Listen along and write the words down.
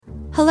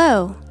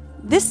Hello.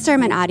 This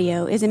sermon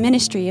audio is a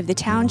ministry of the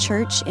Town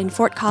Church in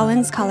Fort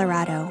Collins,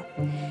 Colorado.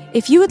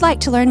 If you would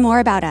like to learn more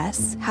about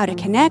us, how to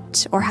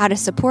connect, or how to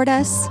support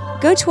us,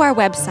 go to our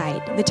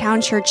website,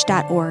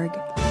 thetownchurch.org.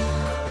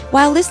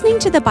 While listening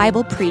to the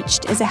Bible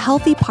preached is a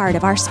healthy part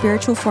of our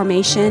spiritual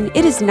formation,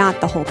 it is not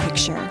the whole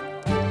picture.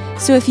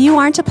 So if you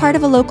aren't a part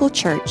of a local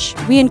church,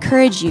 we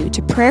encourage you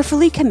to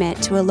prayerfully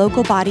commit to a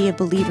local body of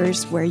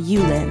believers where you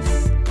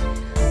live.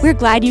 We're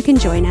glad you can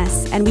join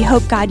us, and we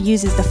hope God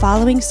uses the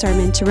following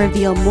sermon to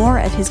reveal more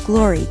of His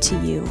glory to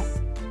you.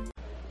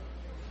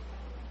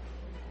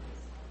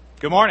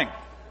 Good morning.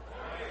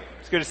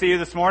 It's good to see you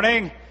this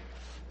morning.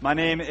 My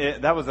name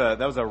is, that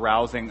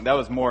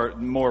was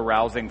more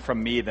rousing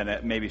from me than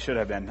it maybe should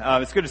have been.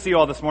 It's good to see you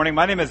all this morning.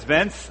 My name is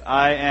Vince.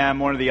 I am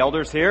one of the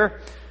elders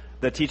here,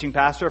 the teaching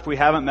pastor. If we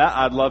haven't met,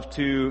 I'd love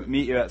to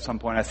meet you at some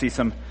point. I see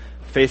some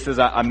faces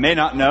I may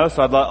not know,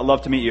 so I'd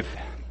love to meet you.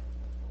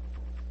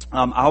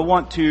 I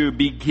want to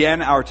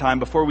begin our time,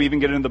 before we even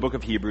get into the book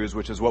of Hebrews,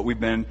 which is what we've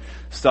been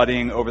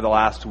studying over the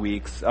last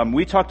weeks.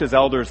 We talked as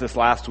elders this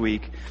last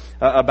week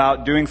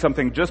about doing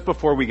something just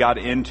before we got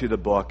into the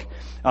book.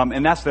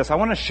 And that's this. I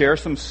want to share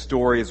some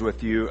stories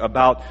with you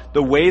about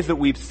the ways that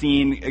we've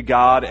seen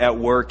God at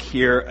work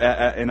here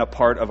in a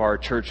part of our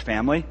church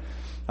family.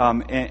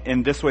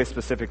 In this way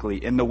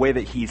specifically, in the way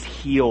that He's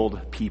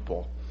healed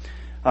people.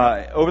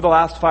 Over the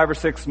last 5 or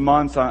 6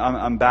 months,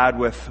 I'm bad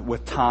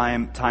with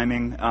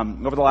timing.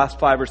 Over the last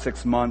 5 or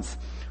 6 months,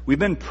 we've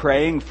been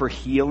praying for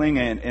healing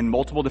in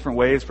multiple different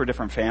ways for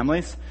different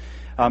families.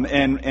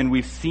 And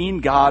we've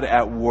seen God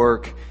at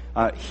work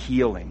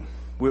healing.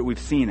 We've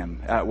seen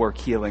Him at work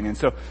healing. And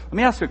so let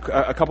me ask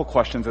a couple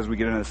questions as we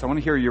get into this. I want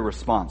to hear your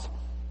response.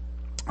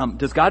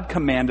 Does God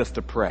command us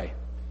to pray?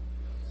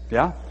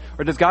 Yeah?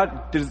 Or does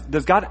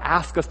God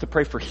ask us to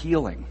pray for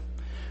healing?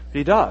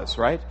 He does,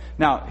 right?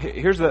 Now,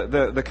 here's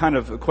the kind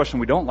of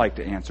question we don't like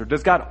to answer.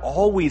 Does God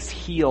always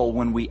heal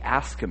when we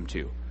ask Him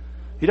to?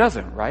 He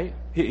doesn't, right?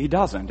 He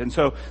doesn't. And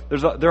so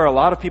there are a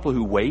lot of people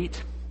who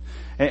wait.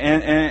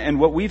 And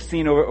what we've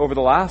seen over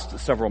the last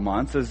several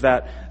months is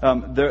that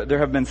there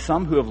have been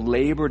some who have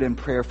labored in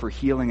prayer for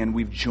healing, and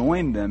we've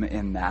joined them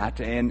in that.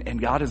 And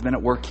God has been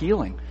at work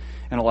healing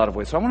in a lot of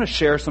ways. So I want to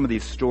share some of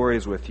these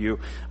stories with you.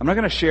 I'm not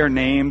going to share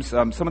names.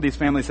 Some of these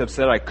families have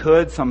said I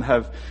could. Some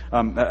have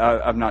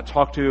I've not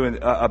talked to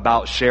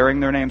about sharing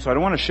their names. So I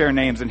don't want to share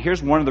names. And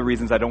here's one of the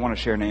reasons I don't want to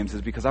share names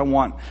is because I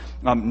want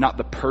not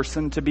the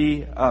person to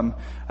be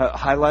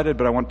highlighted,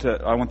 but I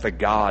want the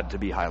God to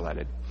be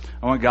highlighted.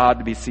 I want God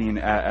to be seen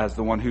as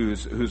the one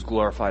who's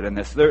glorified in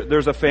this.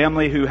 There's a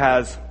family who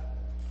has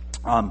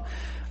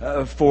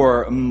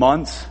for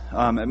months,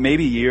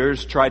 maybe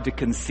years, tried to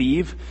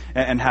conceive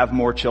and have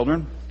more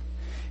children.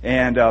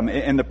 And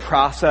in the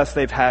process,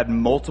 they've had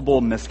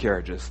multiple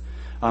miscarriages,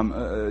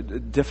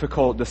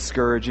 difficult,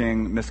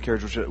 discouraging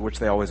miscarriages, which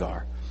they always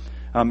are.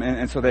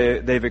 And so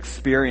they've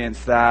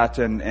experienced that,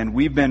 and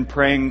we've been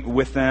praying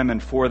with them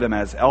and for them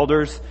as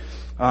elders.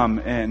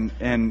 And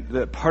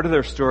the part of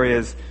their story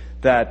is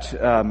that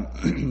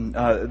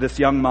this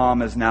young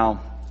mom is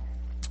now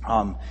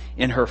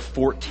in her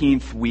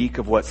 14th week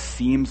of what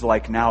seems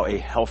like now a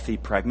healthy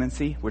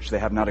pregnancy, which they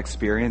have not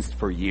experienced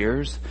for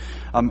years.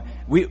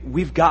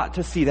 We've got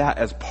to see that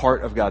as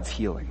part of God's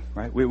healing,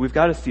 right? We've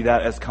got to see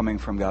that as coming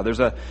from God.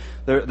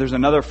 There's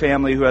another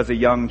family who has a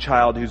young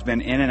child who's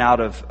been in and out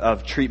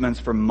of treatments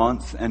for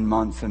months and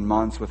months and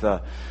months with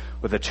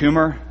a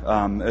tumor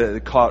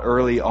caught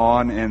early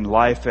on in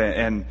life,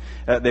 and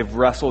they've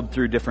wrestled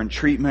through different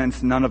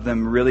treatments, none of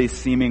them really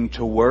seeming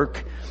to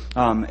work.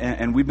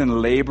 And we've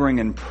been laboring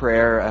in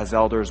prayer as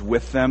elders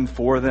with them,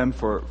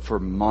 for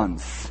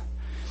months.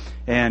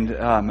 And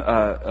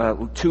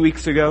 2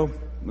 weeks ago,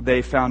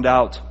 they found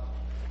out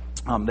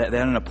that they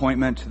had an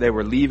appointment. They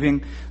were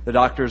leaving the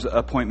doctor's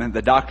appointment.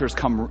 The doctors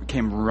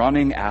came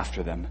running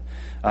after them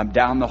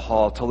down the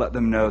hall to let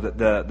them know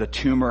that the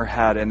tumor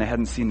and they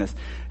hadn't seen this,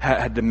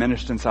 had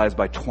diminished in size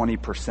by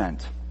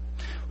 20%.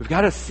 We've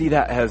got to see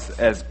that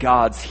as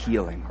God's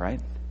healing, right?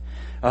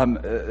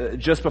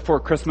 Just before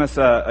Christmas,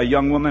 a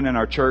young woman in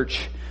our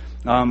church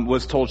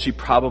was told she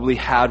probably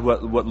had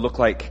what looked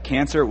like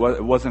cancer.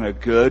 It wasn't a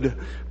good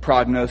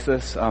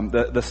prognosis.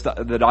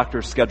 The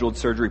doctor scheduled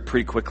surgery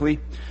pretty quickly.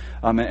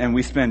 And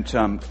we spent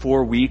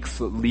 4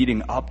 weeks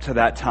leading up to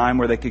that time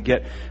where they could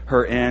get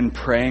her in,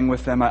 praying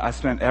with them. I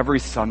spent every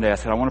Sunday. I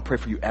said, I want to pray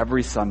for you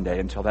every Sunday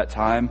until that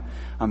time.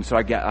 So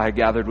I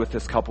gathered with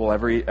this couple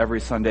every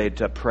Sunday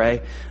to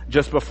pray.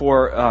 Just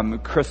before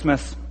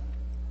Christmas,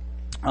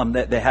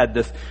 they had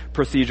this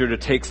procedure to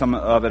take some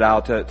of it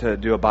out to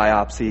do a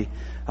biopsy.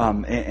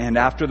 And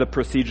after the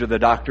procedure, the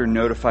doctor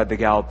notified the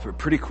gal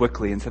pretty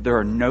quickly and said there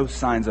are no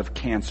signs of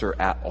cancer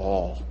at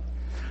all.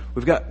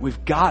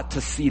 We've got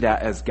to see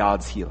that as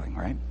God's healing,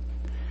 right?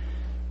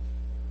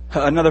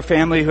 Another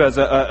family who has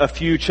a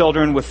few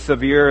children with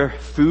severe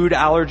food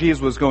allergies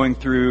was going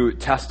through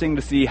testing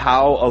to see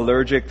how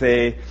allergic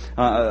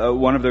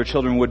one of their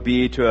children would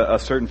be to a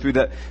certain food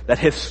that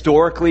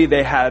historically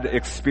they had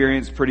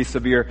experienced pretty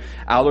severe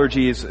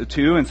allergies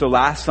to. And so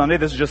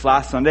this is just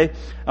last Sunday,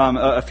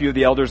 a few of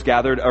the elders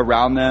gathered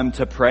around them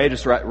to pray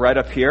just right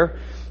up here.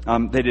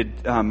 They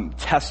did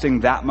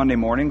testing that Monday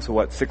morning,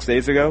 6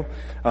 days ago,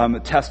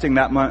 testing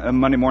that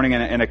Monday morning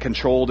in a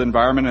controlled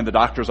environment in the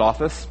doctor's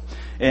office.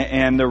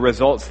 And the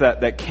results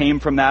that came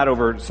from that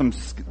over some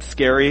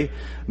scary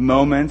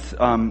moments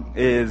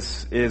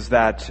is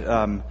that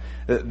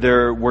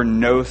there were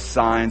no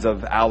signs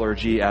of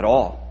allergy at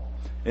all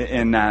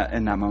in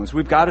that moment. So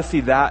we've got to see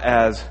that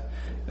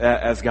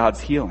as God's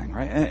healing,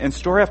 right? And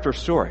story after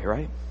story,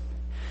 right?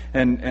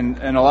 And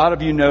a lot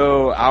of you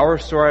know our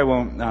story. I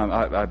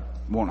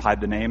won't hide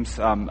the names.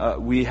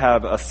 We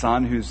have a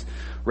son who's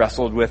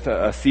wrestled with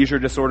a seizure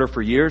disorder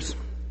for years,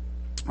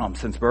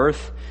 since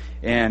birth.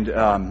 And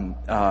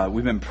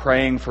we've been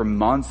praying for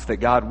months that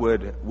God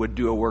would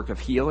do a work of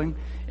healing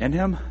in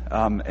him.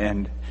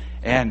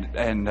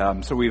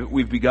 So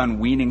we've begun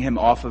weaning him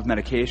off of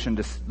medication.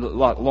 Just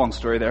long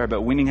story there,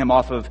 but weaning him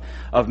off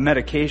of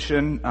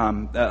medication,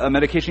 a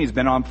medication he's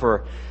been on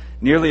for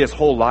nearly his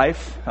whole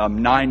life,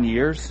 9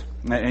 years.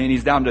 And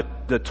he's down to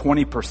the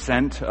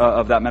 20%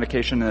 of that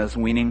medication in this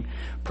weaning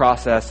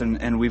process.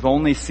 And we've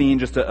only seen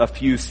just a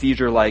few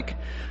seizure-like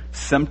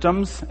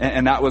symptoms,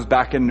 and that was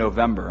back in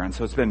November. And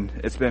so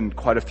it's been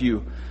quite a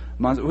few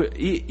months.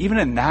 Even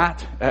in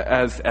that,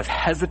 as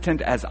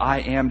hesitant as I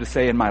am to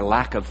say in my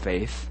lack of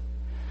faith,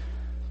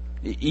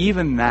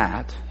 even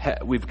that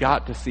we've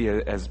got to see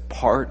it as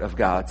part of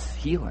God's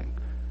healing,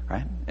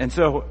 right? And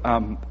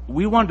so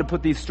we wanted to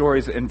put these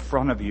stories in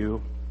front of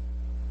you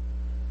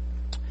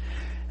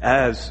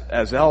as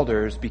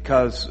elders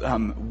because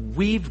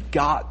we've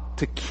got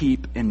to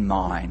keep in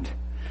mind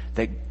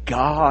that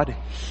God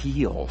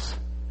heals.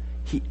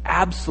 He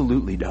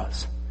absolutely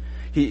does.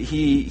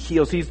 He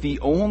heals. He's the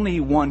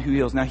only one who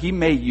heals. Now, he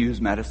may use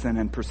medicine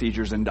and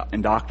procedures and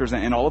doctors,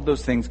 and all of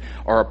those things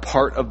are a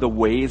part of the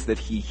ways that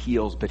he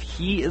heals, but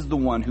he is the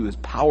one who is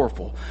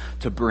powerful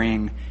to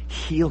bring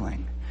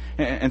healing.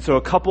 And so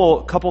a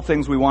couple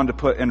things we wanted to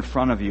put in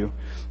front of you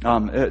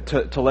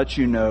to let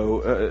you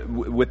know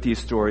with these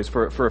stories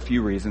for a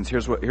few reasons.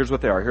 Here's what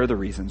they are. Here are the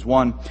reasons.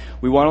 One,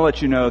 we want to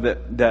let you know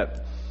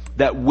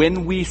that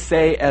when we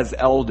say as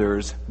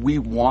elders, we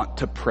want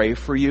to pray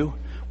for you,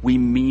 we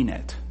mean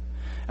it.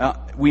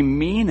 We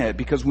mean it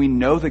because we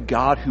know the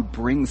God who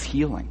brings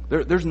healing.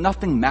 There's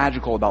nothing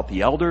magical about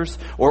the elders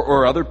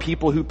or other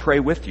people who pray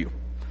with you.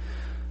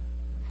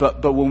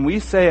 But when we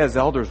say as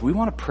elders, we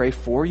want to pray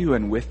for you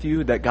and with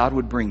you that God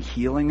would bring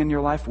healing in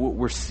your life,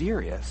 we're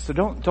serious. So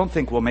don't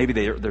think, well, maybe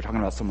they're talking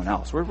about someone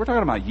else. We're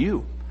talking about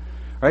you.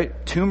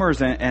 Right?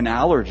 Tumors and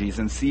allergies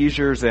and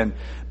seizures and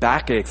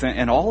backaches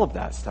and all of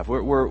that stuff.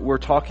 We're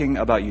talking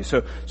about you.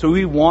 So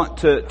we want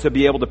to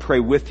be able to pray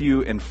with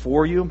you and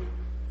for you.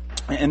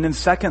 And then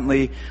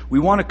secondly, we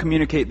want to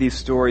communicate these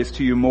stories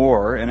to you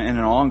more in an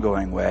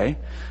ongoing way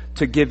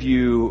to give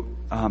you,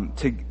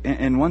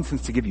 in one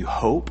sense, to give you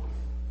hope.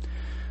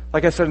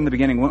 Like I said in the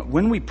beginning,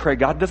 when we pray,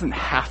 God doesn't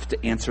have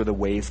to answer the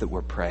ways that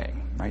we're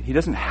praying, right? He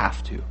doesn't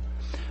have to.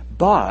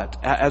 But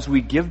as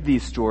we give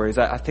these stories,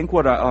 I think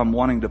what I'm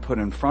wanting to put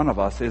in front of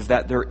us is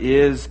that there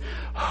is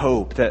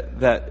hope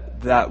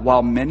that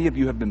while many of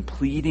you have been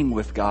pleading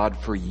with God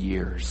for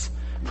years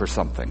for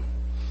something,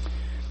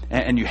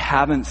 and you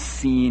haven't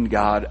seen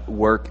God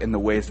work in the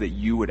ways that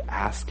you would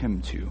ask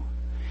him to,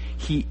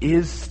 he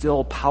is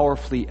still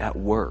powerfully at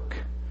work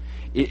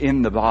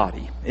in the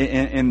body,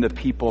 in the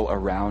people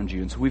around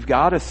you. And so we've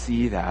got to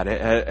see that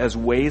as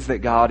ways that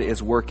God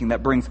is working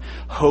that brings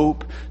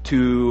hope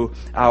to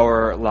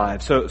our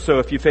lives. So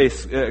if you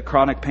face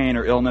chronic pain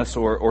or illness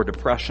or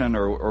depression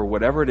or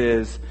whatever it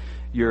is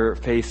you're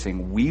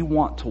facing, we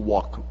want to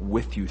walk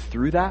with you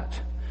through that.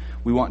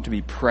 We want to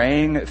be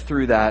praying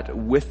through that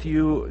with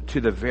you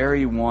to the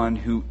very one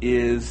who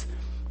is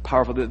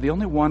powerful, the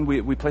only one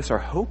we place our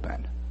hope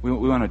in. We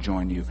want to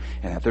join you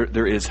in that.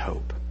 There is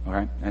hope. All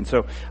right, and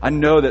so I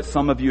know that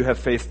some of you have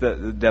faced the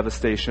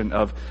devastation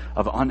of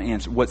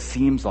unanswered, what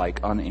seems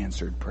like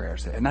unanswered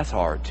prayers, and that's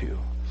hard too.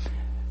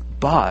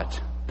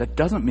 But that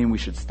doesn't mean we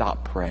should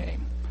stop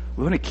praying.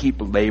 We want to keep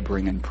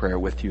laboring in prayer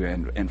with you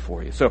and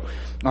for you. So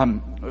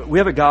we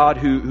have a God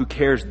who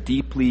cares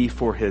deeply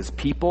for his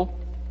people,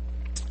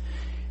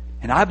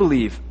 and I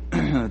believe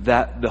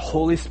that the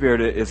Holy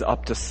Spirit is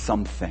up to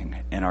something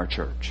in our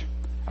church.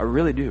 I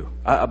really do.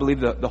 I believe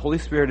the Holy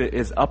Spirit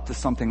is up to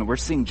something, and we're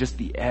seeing just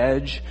the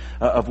edge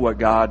of what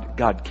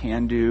God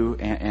can do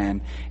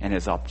and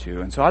is up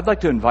to. And so I'd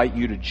like to invite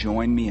you to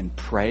join me in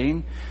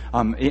praying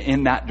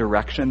in that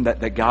direction,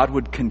 that God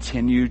would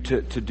continue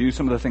to do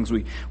some of the things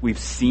we've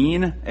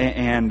seen,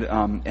 and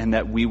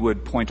that we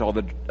would point all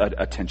the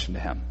attention to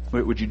him.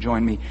 Would you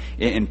join me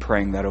in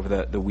praying that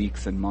over the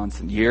weeks and months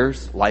and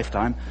years,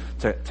 lifetime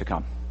to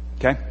come?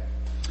 Okay?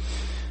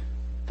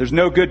 There's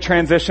no good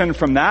transition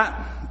from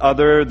that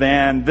other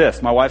than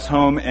this. My wife's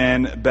home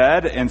in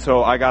bed, and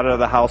so I got out of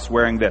the house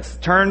wearing this.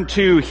 Turn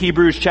to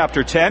Hebrews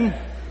chapter 10.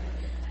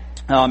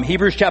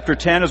 Hebrews chapter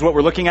 10 is what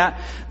we're looking at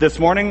this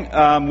morning.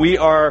 We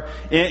are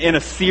in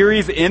a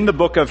series in the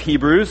book of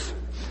Hebrews,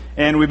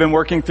 and we've been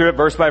working through it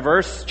verse by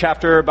verse,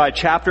 chapter by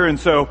chapter, and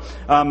so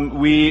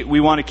we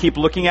want to keep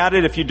looking at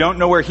it. If you don't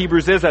know where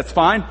Hebrews is, that's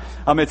fine.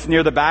 It's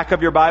near the back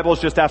of your Bibles,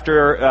 just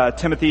after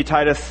Timothy,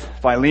 Titus,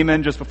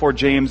 Philemon, just before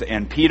James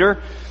and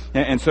Peter.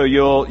 And so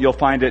you'll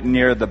find it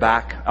near the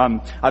back.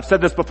 I've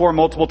said this before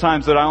multiple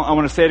times, but I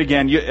want to say it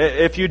again.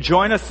 If you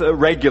join us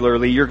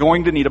regularly, you're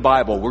going to need a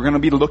Bible. We're going to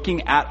be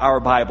looking at our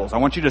Bibles. I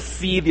want you to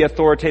see the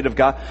authoritative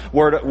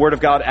Word of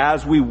God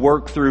as we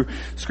work through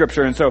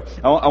Scripture. And so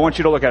I want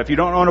you to look at it. If you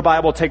don't own a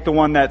Bible, take the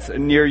one that's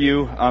near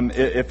you,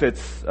 if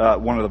it's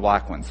one of the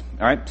black ones.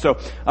 All right. So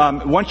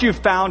once you've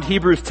found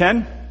Hebrews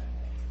 10.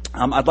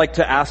 I'd like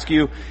to ask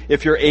you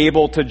if you're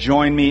able to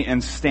join me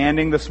in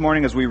standing this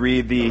morning as we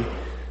read the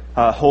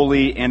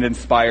holy and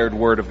inspired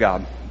Word of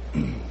God.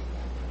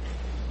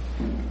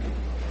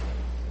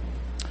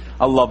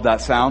 I love that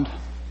sound.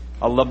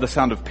 I love the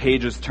sound of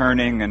pages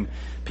turning and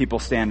people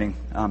standing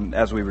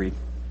as we read.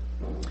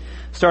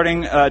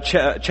 Starting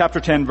chapter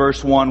 10,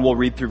 verse 1, we'll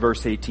read through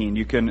verse 18.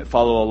 You can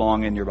follow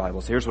along in your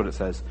Bibles. Here's what it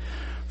says.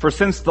 For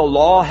since the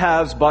law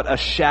has but a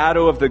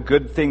shadow of the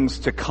good things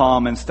to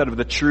come instead of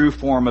the true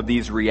form of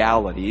these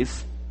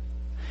realities,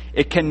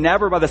 it can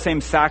never, by the same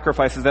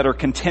sacrifices that are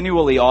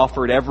continually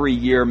offered every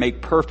year,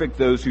 make perfect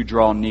those who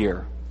draw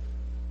near.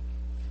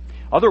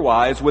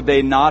 Otherwise, would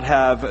they not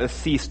have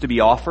ceased to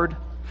be offered,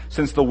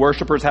 since the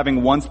worshippers,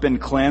 having once been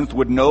cleansed,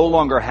 would no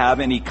longer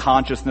have any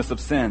consciousness of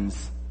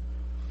sins?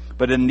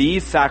 But in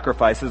these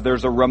sacrifices,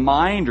 there's a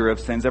reminder of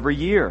sins every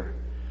year.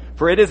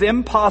 For it is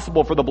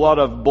impossible for the blood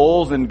of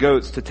bulls and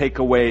goats to take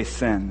away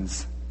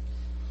sins.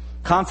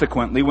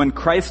 Consequently, when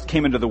Christ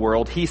came into the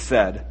world, he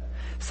said,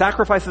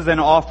 sacrifices and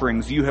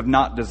offerings you have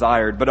not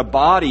desired, but a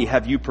body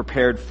have you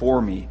prepared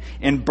for me.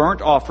 In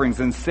burnt offerings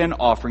and sin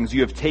offerings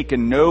you have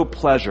taken no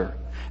pleasure.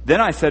 Then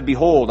I said,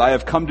 behold, I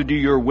have come to do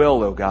your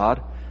will, O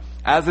God,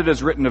 as it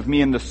is written of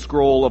me in the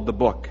scroll of the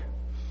book.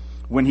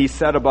 When he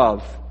said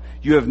above,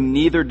 you have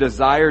neither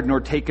desired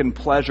nor taken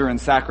pleasure in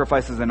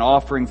sacrifices and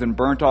offerings and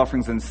burnt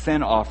offerings and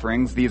sin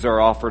offerings. These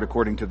are offered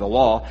according to the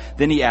law.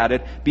 Then he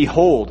added,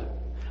 behold,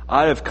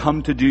 I have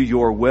come to do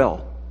your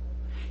will.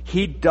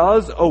 He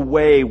does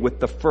away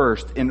with the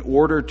first in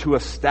order to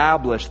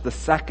establish the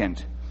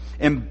second.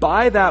 And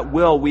by that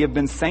will we have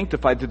been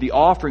sanctified through the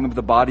offering of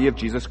the body of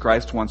Jesus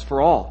Christ once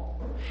for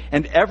all.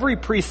 And every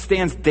priest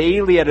stands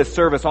daily at his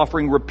service,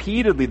 offering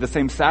repeatedly the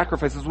same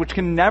sacrifices which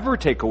can never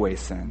take away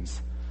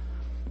sins.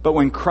 But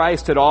when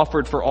Christ had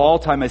offered for all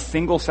time a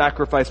single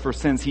sacrifice for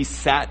sins, he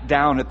sat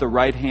down at the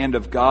right hand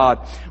of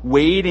God,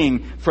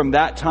 waiting from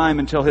that time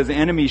until his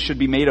enemies should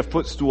be made a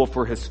footstool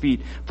for his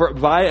feet. For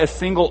by a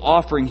single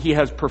offering he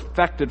has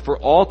perfected for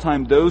all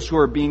time those who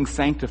are being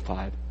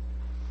sanctified.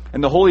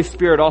 And the Holy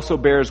Spirit also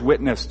bears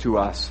witness to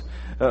us.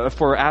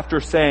 For after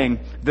saying,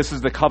 this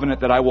is the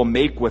covenant that I will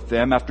make with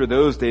them after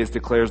those days,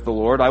 declares the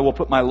Lord, I will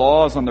put my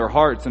laws on their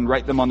hearts and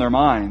write them on their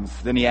minds.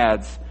 Then he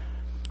adds,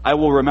 I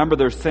will remember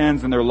their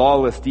sins and their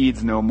lawless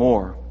deeds no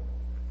more.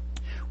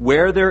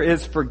 Where there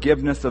is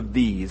forgiveness of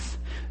these,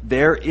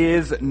 there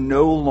is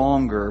no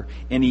longer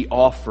any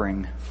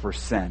offering for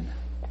sin.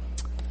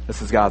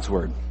 This is God's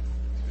word.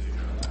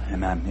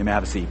 Amen. You may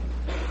have a seat.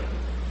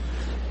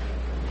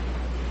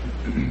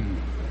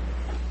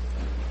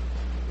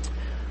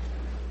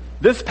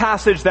 This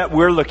passage that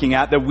we're looking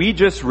at, that we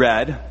just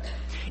read,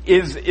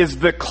 is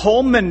the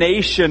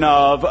culmination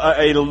of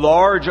a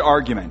large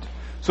argument.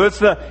 So it's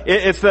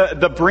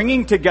the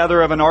bringing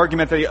together of an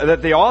argument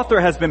that the author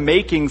has been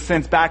making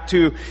since back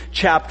to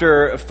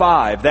chapter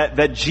 5,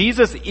 that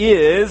Jesus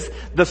is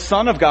the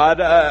Son of God,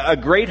 a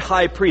great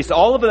high priest.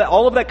 All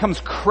of that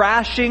comes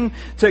crashing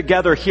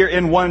together here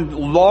in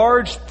one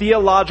large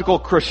theological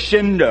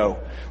crescendo.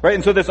 Right,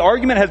 and so this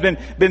argument has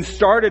been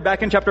started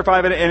back in chapter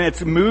 5, and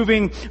it's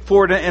moving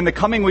forward. In the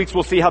coming weeks,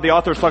 we'll see how the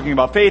author is talking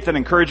about faith and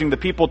encouraging the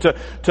people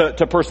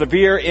to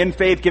persevere in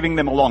faith, giving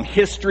them a long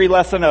history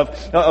lesson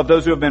of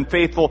those who have been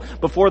faithful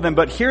before them.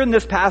 But here in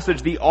this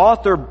passage, the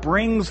author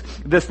brings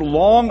this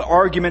long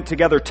argument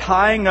together,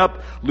 tying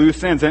up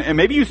loose ends. And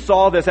maybe you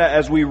saw this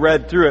as we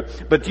read through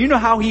it, but do you know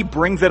how he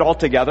brings it all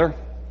together?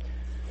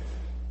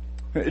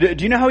 Do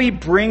you know how he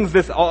brings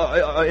this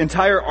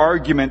entire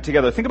argument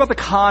together? Think about the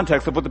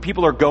context of what the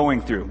people are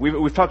going through.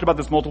 We've talked about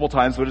this multiple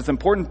times, but it's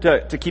important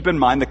to keep in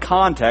mind the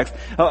context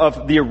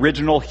of the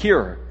original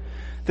hearer.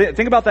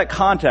 Think about that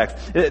context.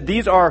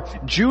 These are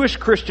Jewish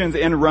Christians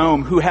in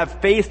Rome who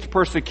have faced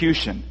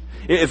persecution.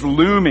 It is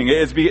looming.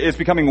 It's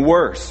becoming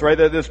worse, right?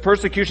 This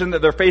persecution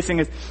that they're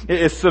facing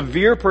is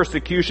severe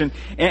persecution,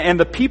 and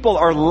the people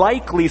are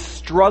likely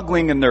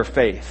struggling in their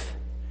faith.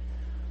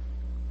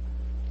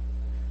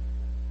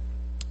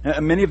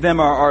 Many of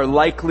them are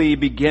likely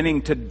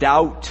beginning to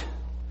doubt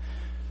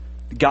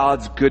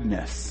God's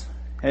goodness.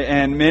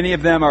 And many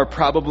of them are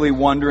probably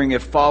wondering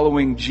if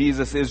following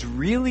Jesus is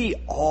really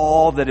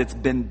all that it's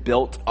been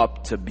built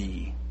up to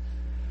be.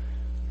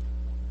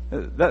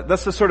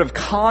 That's the sort of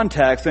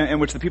context in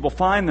which the people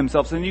find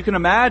themselves. And you can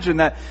imagine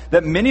that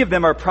many of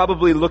them are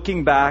probably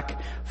looking back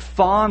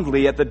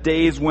fondly at the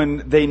days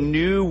when they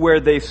knew where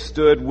they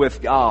stood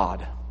with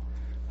God.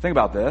 Think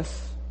about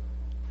this.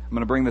 I'm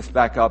going to bring this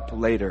back up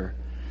later.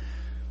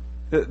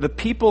 The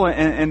people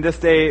in this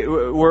day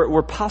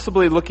were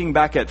possibly looking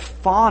back at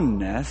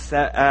fondness,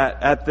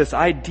 at this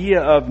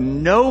idea of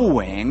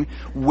knowing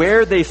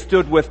where they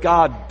stood with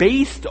God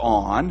based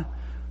on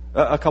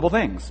a couple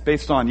things.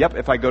 Based on,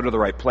 if I go to the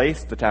right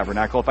place, the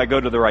tabernacle, if I go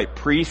to the right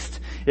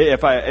priest,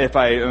 if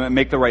I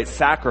make the right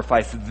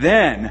sacrifice,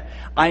 then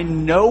I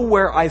know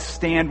where I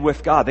stand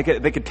with God.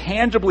 They could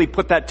tangibly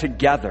put that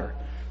together.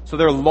 So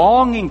they're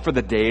longing for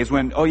the days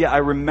when, I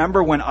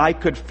remember when I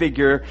could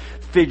figure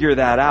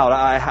that out.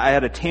 I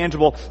had a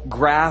tangible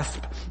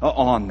grasp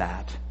on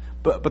that.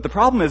 But the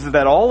problem is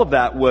that all of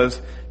that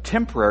was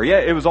temporary. Yeah,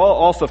 it was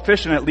all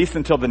sufficient at least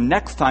until the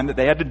next time that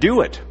they had to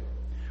do it.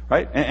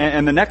 Right?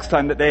 And the next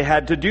time that they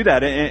had to do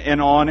that, and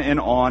on and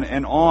on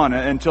and on,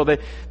 until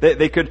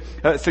they could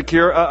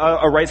secure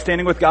a right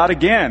standing with God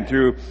again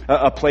through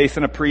a place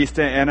and a priest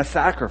and a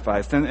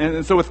sacrifice.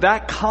 And so with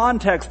that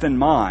context in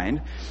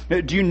mind,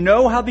 do you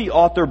know how the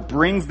author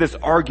brings this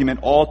argument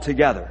all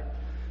together?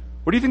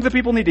 What do you think the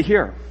people need to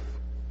hear?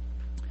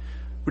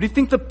 What do you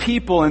think the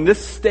people in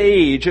this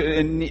stage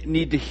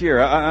need to hear?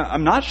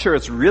 I'm not sure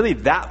it's really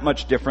that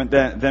much different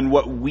than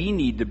what we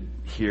need to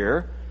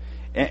hear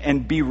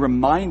and be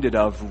reminded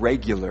of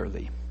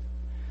regularly.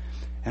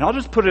 And I'll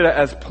just put it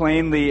as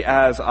plainly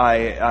as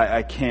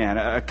I can.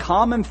 A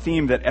common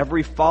theme that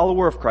every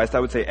follower of Christ, I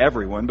would say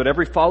everyone, but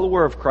every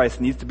follower of Christ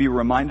needs to be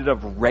reminded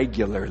of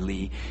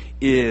regularly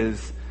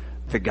is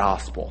the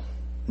gospel.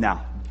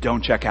 Now,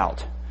 don't check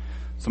out.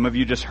 Some of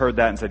you just heard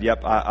that and said,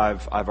 "Yep,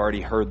 I've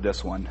already heard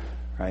this one."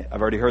 Right?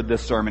 I've already heard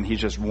this sermon. He's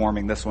just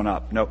warming this one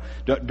up. No,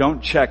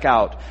 don't check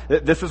out.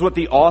 This is what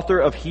the author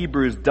of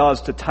Hebrews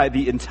does to tie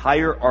the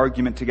entire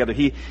argument together.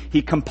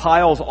 He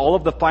compiles all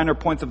of the finer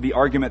points of the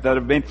argument that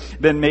have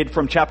been made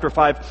from chapter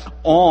 5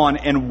 on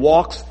and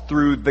walks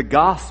through the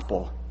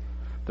gospel.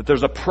 That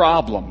there's a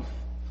problem.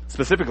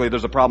 Specifically,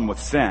 there's a problem with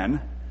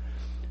sin.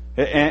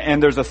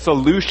 And there's a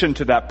solution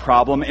to that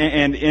problem.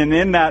 And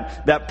in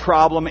that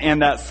problem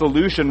and that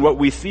solution, what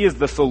we see is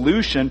the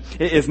solution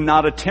is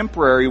not a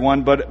temporary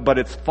one, but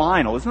it's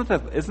final. Isn't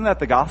that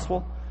the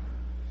gospel?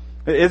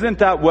 Isn't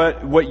that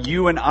what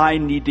you and I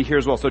need to hear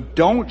as well? So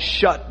don't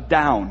shut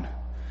down.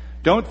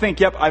 Don't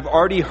think, I've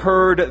already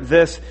heard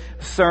this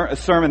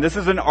sermon. This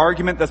is an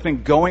argument that's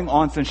been going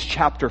on since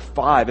chapter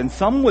 5. And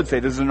some would say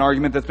this is an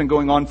argument that's been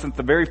going on since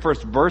the very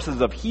first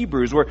verses of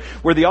Hebrews,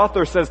 where the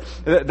author says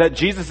that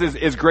Jesus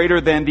is greater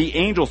than the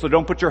angels, so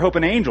don't put your hope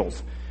in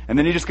angels. And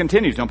then he just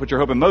continues, don't put your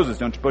hope in Moses,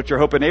 don't put your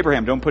hope in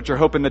Abraham, don't put your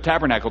hope in the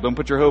tabernacle, don't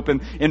put your hope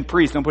in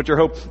priests, don't put your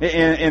hope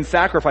in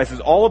sacrifices.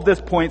 All of this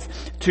points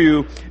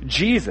to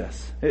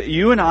Jesus.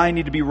 You and I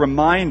need to be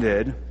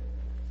reminded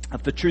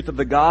of the truth of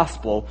the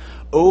gospel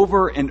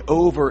over and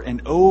over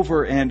and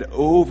over and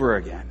over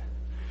again.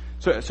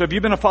 So if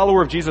you've been a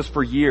follower of Jesus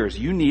for years,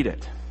 you need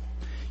it.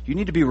 You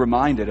need to be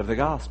reminded of the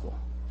gospel.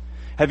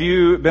 Have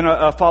you been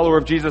a follower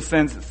of Jesus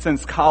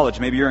since college?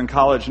 Maybe you're in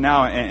college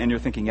now and you're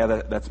thinking,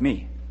 that's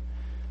me.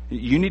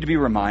 You need to be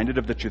reminded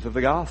of the truth of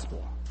the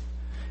gospel.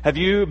 Have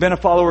you been a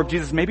follower of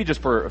Jesus maybe just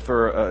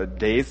for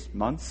days,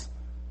 months?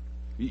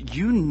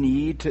 You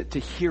need to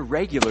hear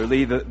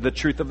regularly the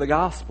truth of the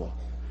gospel.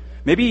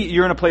 Maybe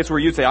you're in a place where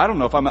you'd say, I don't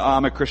know if I'm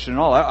a Christian at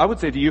all. I would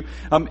say to you,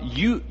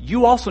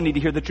 you also need to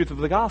hear the truth of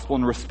the gospel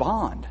and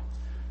respond.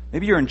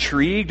 Maybe you're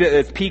intrigued.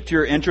 It's piqued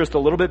your interest a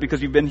little bit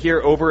because you've been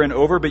here over and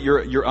over, but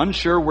you're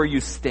unsure where you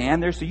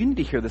stand there, so you need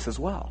to hear this as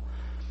well.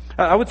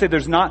 I would say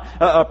there's not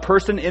a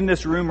person in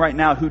this room right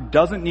now who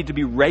doesn't need to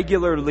be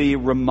regularly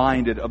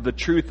reminded of the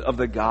truth of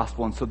the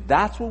gospel. And so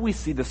that's what we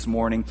see this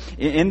morning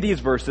in these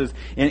verses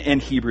in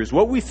Hebrews.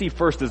 What we see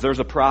first is there's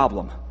a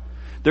problem.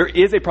 There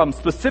is a problem.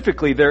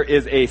 Specifically, there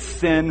is a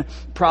sin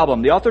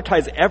problem. The author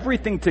ties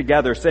everything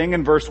together, saying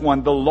in verse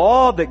 1, the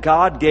law that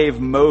God gave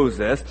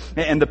Moses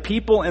and the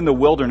people in the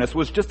wilderness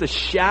was just a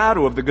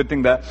shadow of the good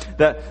thing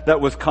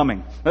that was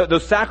coming.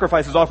 Those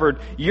sacrifices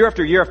offered year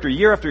after year after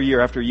year after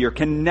year after year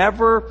can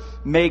never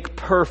make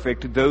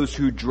perfect those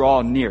who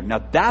draw near.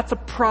 Now that's a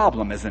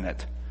problem, isn't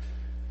it?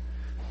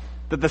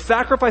 That the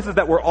sacrifices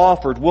that were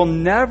offered will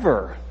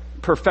never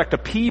perfect a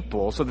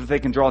people so that they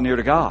can draw near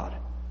to God.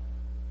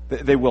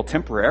 They will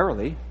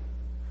temporarily,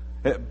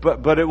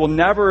 but it will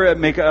never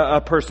make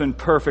a person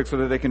perfect so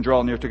that they can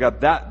draw near to God.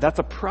 That's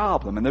a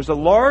problem. And there's a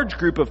large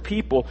group of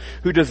people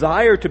who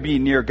desire to be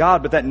near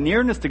God, but that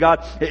nearness to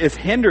God is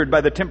hindered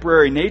by the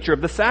temporary nature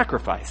of the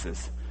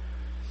sacrifices.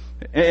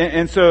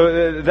 And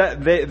so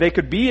that they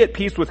could be at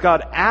peace with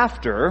God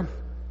after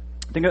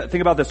Think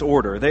about this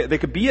order. They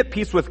could be at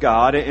peace with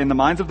God in the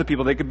minds of the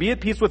people. They could be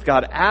at peace with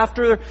God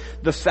after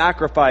the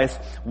sacrifice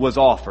was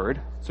offered.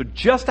 So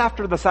just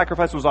after the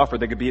sacrifice was offered,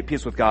 they could be at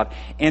peace with God,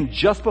 and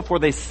just before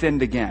they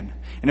sinned again.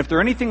 And if they're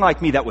anything like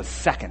me, that was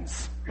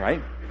seconds,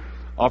 right?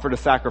 Offered a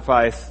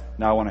sacrifice,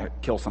 now I want to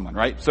kill someone,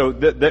 right? So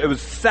it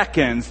was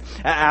seconds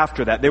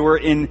after that. They were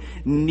in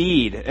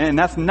need. And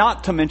that's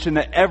not to mention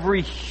that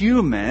every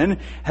human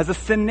has a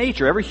sin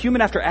nature. Every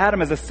human after Adam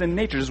has a sin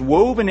nature. Just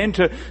woven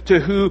into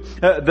who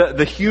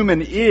the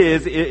human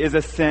is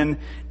a sin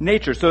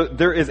nature. So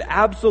there is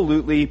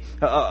absolutely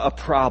a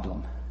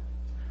problem.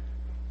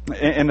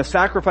 And the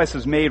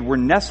sacrifices made were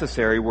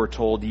necessary, we're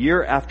told,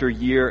 year after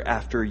year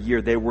after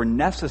year. They were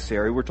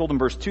necessary. We're told in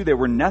verse 2 they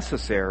were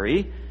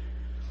necessary,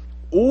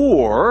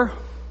 or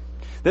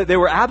that they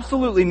were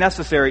absolutely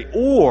necessary,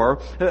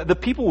 or the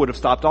people would have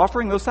stopped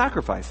offering those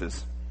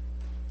sacrifices.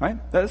 Right?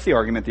 That's the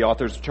argument the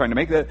author's trying to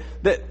make, that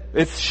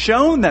it's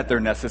shown that they're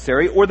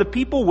necessary, or the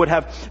people would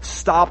have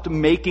stopped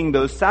making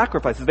those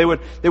sacrifices. They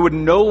would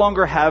no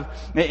longer have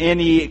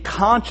any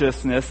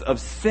consciousness of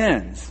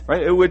sins.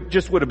 Right? It would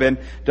have been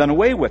done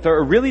away with.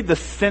 Or really the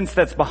sense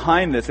that's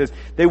behind this is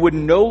they would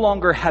no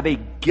longer have a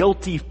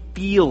guilty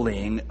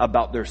feeling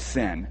about their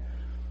sin.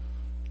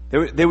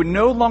 They would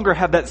no longer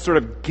have that sort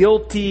of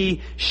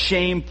guilty,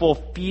 shameful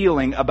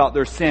feeling about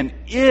their sin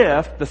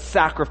if the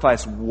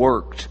sacrifice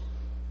worked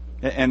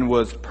and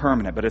was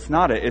permanent. But it's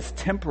not. It's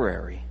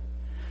temporary.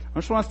 I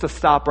just want us to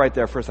stop right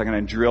there for a second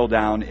and drill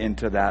down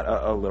into that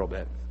a little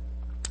bit.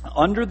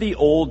 Under the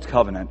Old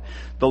Covenant,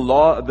 the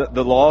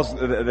laws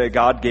that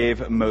God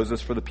gave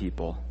Moses for the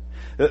people,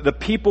 the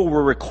people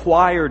were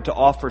required to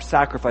offer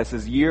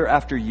sacrifices year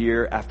after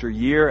year after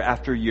year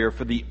after year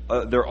for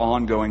their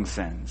ongoing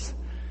sins.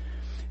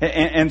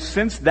 And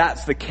since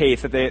that's the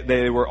case, that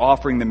they were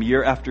offering them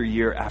year after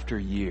year after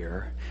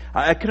year,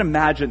 I can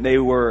imagine they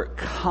were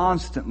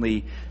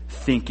constantly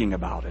thinking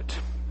about it,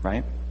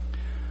 right?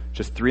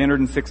 Just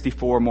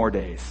 364 more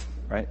days,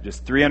 right?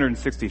 Just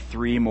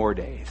 363 more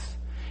days.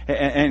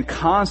 And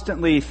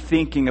constantly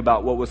thinking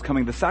about what was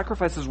coming. The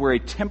sacrifices were a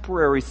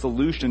temporary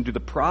solution to the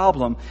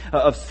problem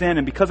of sin.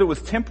 And because it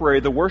was temporary,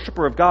 the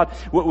worshiper of God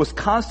was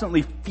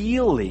constantly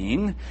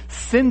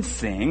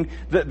sensing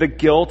the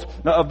guilt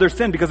of their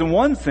sin. Because in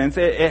one sense,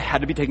 it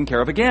had to be taken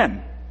care of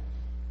again.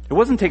 It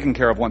wasn't taken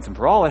care of once and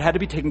for all. It had to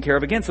be taken care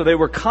of again. So they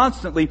were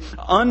constantly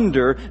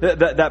under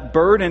that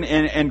burden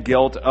and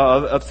guilt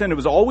of sin. It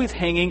was always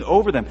hanging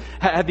over them.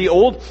 Had the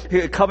old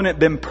covenant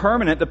been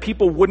permanent, the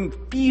people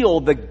wouldn't feel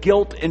the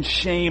guilt and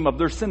shame of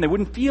their sin. They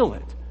wouldn't feel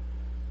it.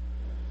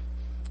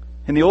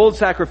 In the old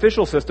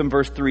sacrificial system,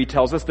 verse 3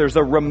 tells us there's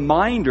a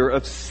reminder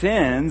of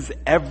sins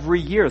every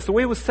year. It's the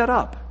way it was set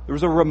up. There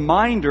was a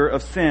reminder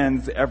of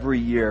sins every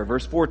year.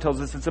 Verse 4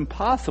 tells us it's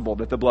impossible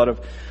that the blood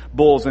of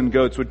bulls and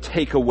goats would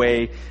take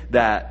away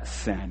that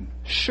sin.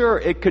 Sure,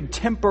 it could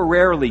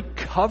temporarily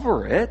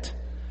cover it.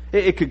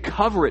 It could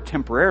cover it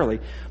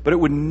temporarily, but it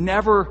would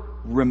never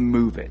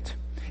remove it.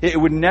 It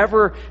would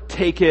never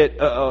take it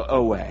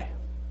away.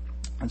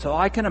 And so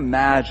I can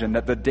imagine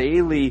that the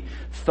daily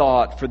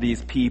thought for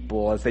these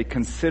people as they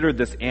considered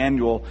this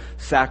annual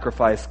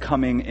sacrifice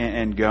coming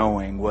and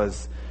going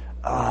was,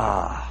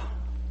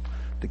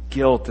 the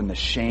guilt and the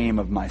shame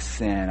of my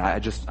sin.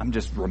 I'm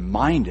just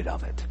reminded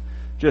of it.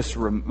 Just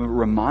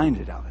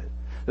reminded of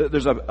it.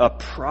 There's a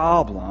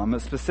problem,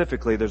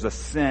 specifically there's a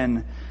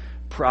sin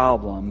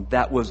problem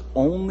that was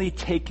only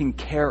taken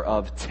care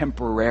of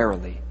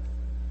temporarily.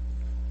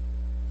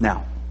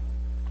 Now,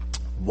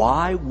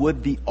 why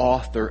would the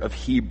author of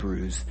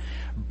Hebrews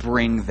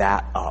bring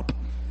that up?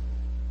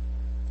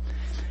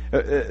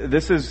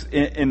 This is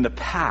in the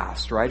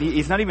past, right?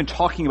 He's not even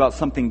talking about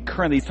something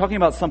current. He's talking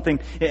about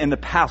something in the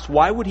past.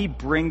 Why would he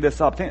bring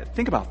this up?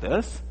 Think about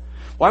this.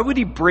 Why would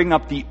he bring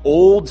up the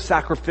old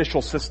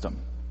sacrificial system?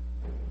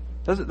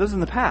 This is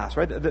in the past,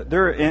 right?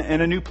 They're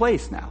in a new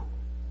place now.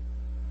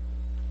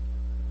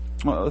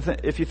 Well,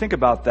 if you think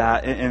about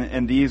that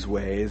in these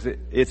ways,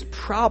 it's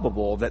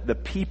probable that the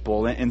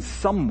people in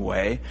some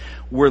way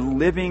were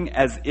living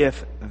as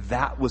if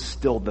that was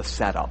still the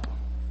setup.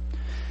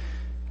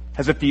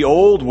 As if the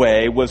old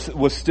way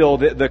was still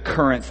the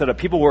current setup.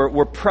 People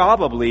were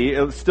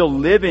probably still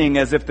living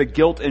as if the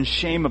guilt and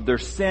shame of their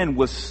sin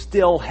was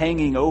still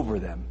hanging over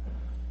them.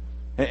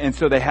 And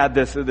so they had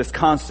this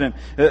constant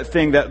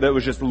thing that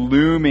was just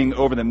looming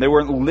over them. They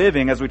weren't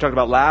living, as we talked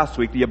about last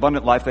week, the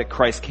abundant life that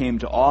Christ came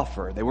to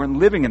offer. They weren't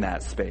living in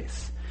that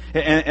space.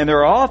 And there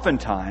are often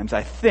times,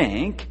 I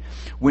think,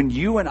 when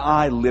you and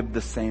I live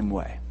the same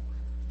way.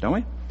 Don't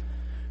we?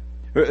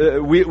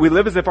 We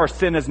live as if our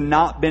sin has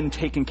not been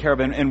taken care of,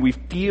 and we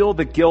feel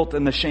the guilt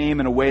and the shame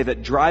in a way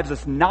that drives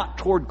us not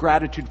toward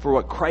gratitude for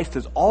what Christ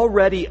has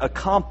already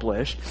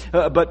accomplished,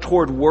 but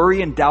toward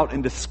worry and doubt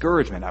and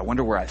discouragement. I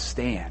wonder where I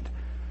stand.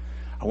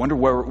 I wonder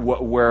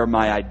where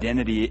my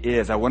identity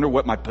is. I wonder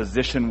what my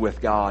position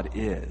with God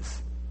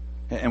is.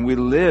 And we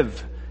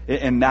live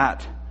in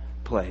that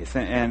place.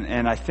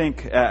 And I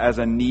think as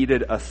a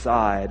needed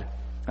aside,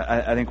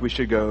 I think we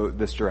should go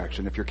this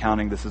direction. If you're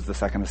counting, this is the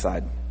second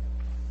aside.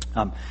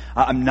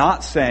 I'm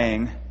not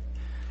saying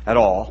at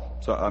all,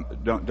 so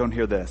don't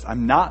hear this.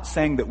 I'm not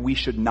saying that we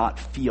should not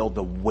feel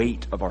the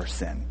weight of our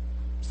sin.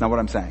 It's not what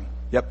I'm saying.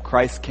 Yep,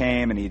 Christ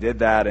came and he did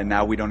that, and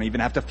now we don't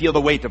even have to feel the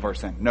weight of our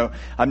sin. No,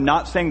 I'm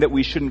not saying that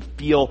we shouldn't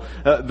feel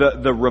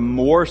the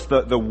remorse,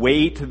 the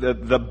weight,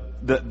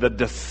 the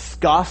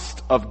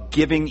disgust of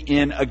giving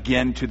in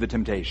again to the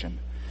temptation.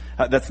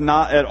 That's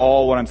not at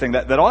all what I'm saying.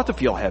 That ought to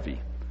feel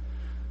heavy.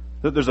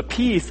 There's a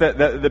peace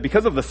that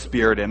because of the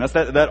Spirit in us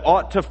that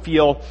ought to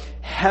feel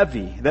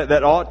heavy.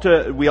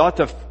 We ought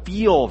to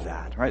feel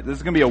that. Right? This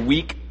is going to be a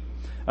weak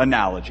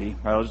analogy,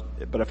 right?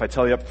 But if I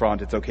tell you up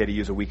front, it's okay to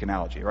use a weak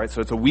analogy, right?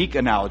 So it's a weak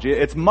analogy.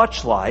 It's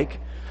much like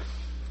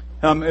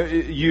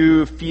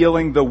you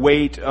feeling the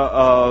weight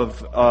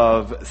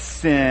of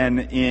sin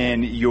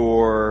in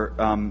your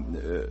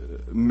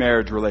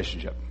marriage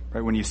relationship,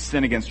 right? When you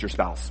sin against your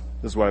spouse,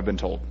 this is what I've been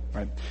told,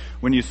 right?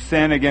 When you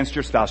sin against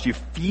your spouse, you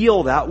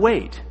feel that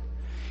weight.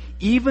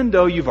 Even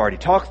though you've already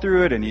talked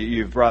through it and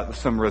you've brought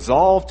some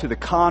resolve to the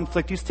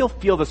conflict, you still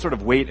feel the sort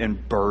of weight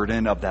and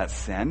burden of that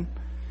sin.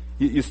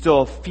 You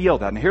still feel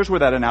that. And here's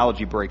where that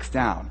analogy breaks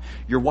down.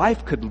 Your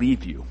wife could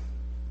leave you.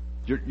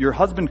 Your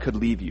husband could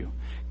leave you.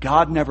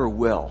 God never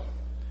will.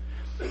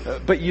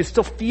 But you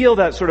still feel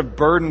that sort of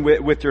burden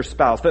with your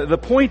spouse. The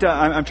point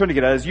I'm trying to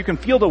get at is you can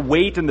feel the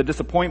weight and the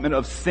disappointment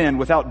of sin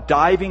without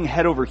diving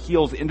head over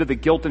heels into the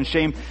guilt and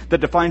shame that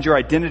defines your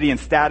identity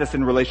and status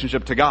in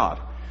relationship to God.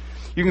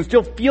 You can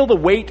still feel the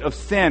weight of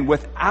sin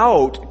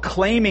without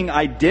claiming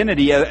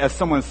identity as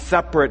someone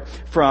separate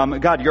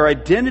from God. Your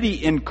identity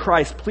in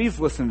Christ, please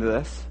listen to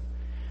this.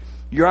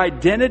 Your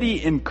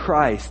identity in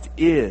Christ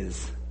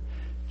is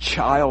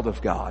child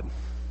of God.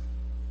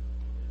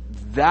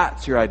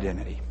 That's your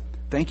identity.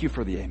 Thank you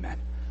for the amen.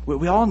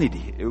 We all need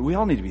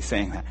to be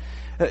saying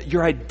that.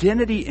 Your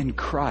identity in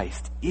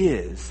Christ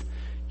is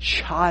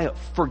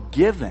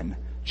forgiven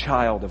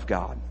child of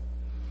God.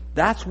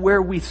 That's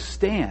where we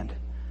stand.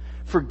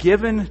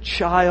 Forgiven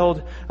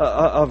child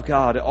of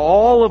God.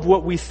 All of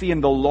what we see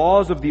in the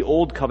laws of the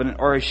old covenant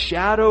are a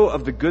shadow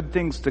of the good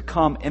things to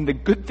come. And the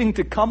good thing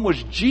to come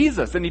was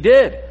Jesus, and he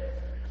did.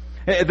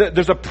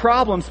 There's a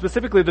problem,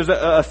 specifically there's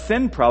a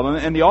sin problem,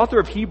 and the author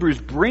of Hebrews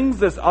brings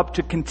this up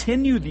to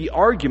continue the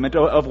argument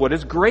of what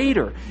is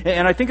greater.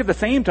 And I think at the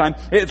same time,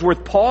 it's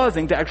worth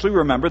pausing to actually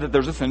remember that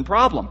there's a sin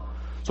problem.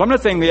 So I'm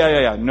not saying,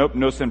 nope,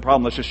 no sin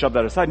problem, let's just shove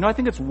that aside. No, I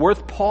think it's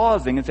worth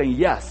pausing and saying,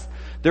 yes,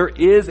 there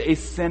is a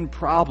sin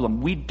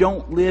problem. We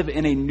don't live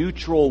in a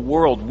neutral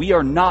world. We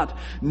are not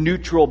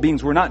neutral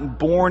beings. We're not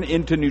born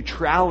into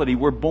neutrality.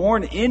 We're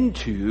born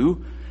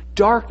into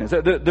darkness.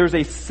 There's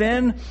a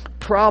sin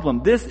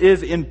problem. This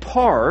is in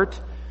part,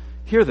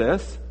 hear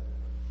this,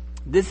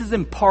 this is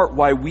in part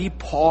why we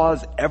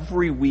pause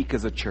every week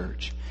as a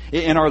church.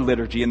 In our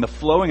liturgy, in the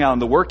flowing out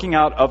and the working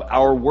out of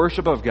our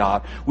worship of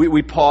God,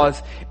 we pause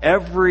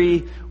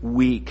every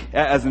week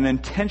as an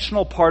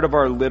intentional part of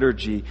our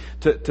liturgy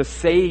to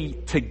say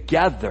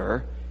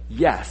together,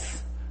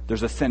 yes,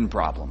 there's a sin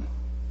problem,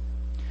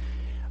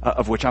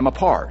 of which I'm a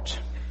part.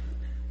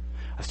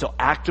 I still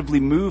actively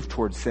move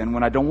towards sin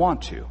when I don't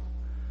want to.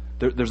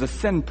 There's a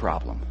sin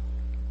problem.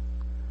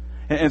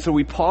 And so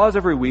we pause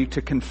every week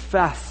to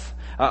confess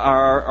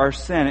our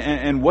sin.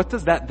 And what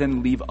does that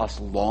then leave us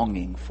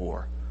longing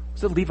for? What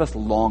does it leave us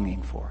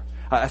longing for?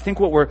 I think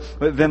what we're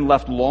then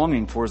left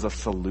longing for is a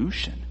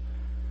solution.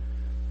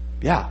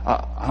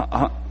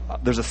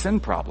 There's a sin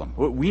problem.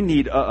 We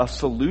need a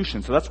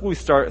solution. So that's what we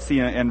see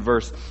in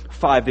verse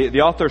 5.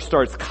 The author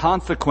starts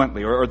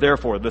consequently, or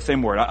therefore, the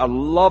same word. I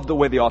love the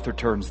way the author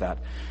turns that,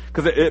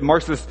 because it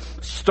marks this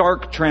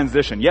stark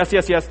transition. Yes,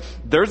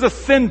 there's a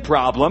sin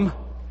problem,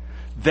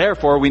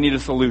 therefore we need a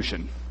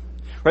solution.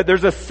 Right?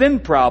 There's a sin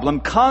problem,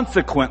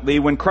 consequently,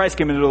 when Christ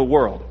came into the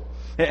world.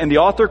 And the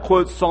author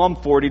quotes Psalm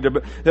 40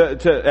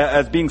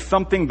 as being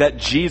something that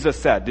Jesus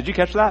said. Did you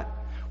catch that?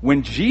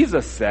 When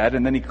Jesus said,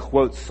 and then he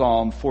quotes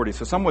Psalm 40.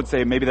 So some would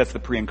say maybe that's the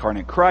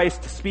pre-incarnate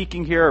Christ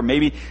speaking here, or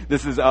maybe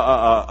this is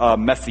a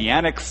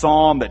messianic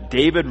psalm that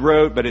David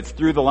wrote, but it's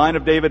through the line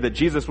of David that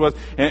Jesus was,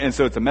 and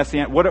so it's a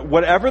messianic.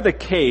 Whatever the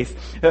case,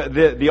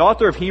 the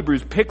author of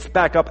Hebrews picks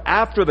back up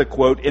after the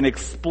quote and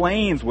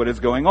explains what is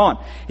going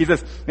on. He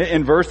says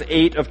in verse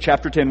 8 of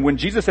chapter 10, when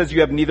Jesus says you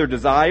have neither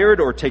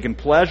desired or taken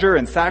pleasure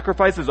in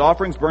sacrifices,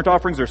 offerings, burnt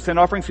offerings, or sin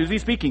offerings, who's he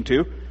speaking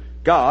to?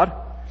 God.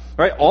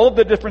 Right? All of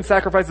the different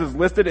sacrifices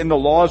listed in the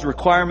law's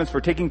requirements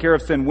for taking care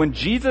of sin. When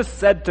Jesus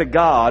said to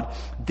God,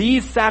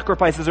 these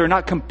sacrifices are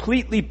not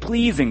completely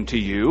pleasing to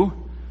you.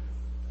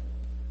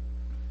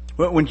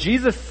 When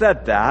Jesus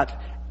said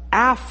that,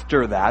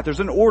 after that, there's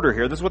an order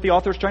here. This is what the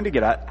author is trying to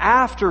get at.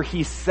 After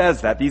he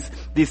says that,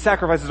 these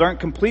sacrifices aren't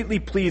completely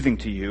pleasing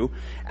to you.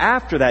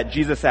 After that,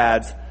 Jesus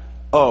adds,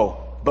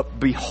 but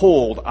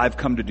behold, I've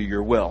come to do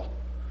your will.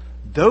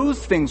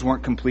 Those things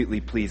weren't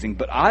completely pleasing,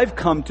 but I've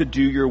come to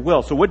do your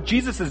will. So what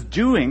Jesus is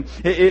doing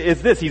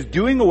is this. He's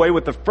doing away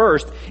with the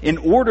first in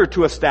order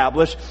to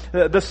establish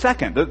the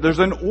second. There's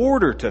an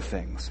order to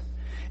things.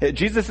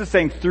 Jesus is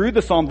saying through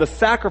the psalm, the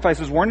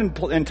sacrifices weren't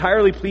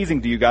entirely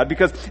pleasing to you, God,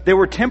 because they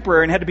were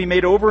temporary and had to be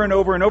made over and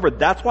over and over.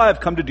 That's why I've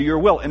come to do your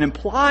will. And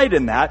implied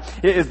in that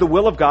is the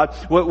will of God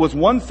was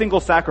one single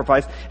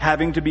sacrifice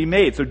having to be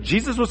made. So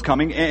Jesus was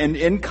coming, and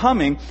in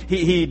coming,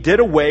 he did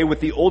away with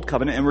the old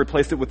covenant and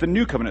replaced it with the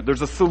new covenant.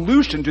 There's a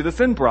solution to the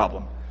sin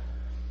problem.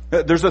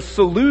 There's a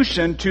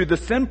solution to the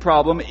sin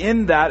problem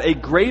in that a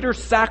greater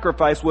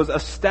sacrifice was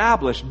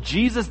established.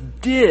 Jesus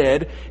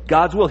did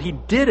God's will. He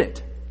did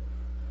it.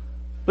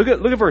 Look at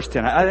verse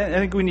 10. I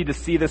think we need to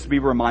see this, be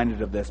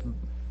reminded of this.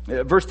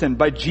 Verse 10,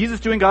 by Jesus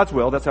doing God's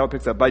will, that's how it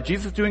picks up. By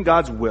Jesus doing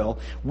God's will,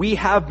 we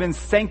have been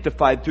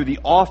sanctified through the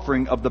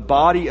offering of the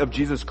body of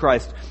Jesus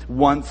Christ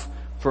once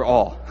for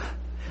all.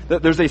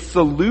 There's a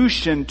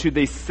solution to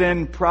the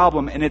sin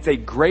problem, and it's a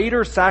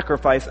greater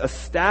sacrifice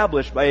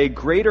established by a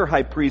greater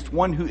high priest,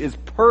 one who is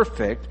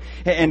perfect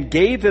and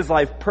gave his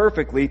life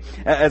perfectly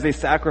as a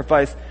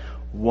sacrifice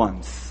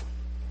once.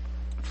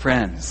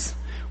 Friends,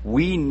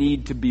 we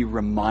need to be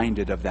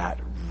reminded of that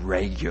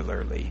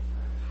regularly.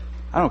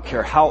 I don't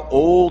care how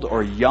old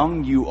or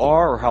young you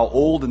are, or how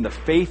old in the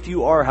faith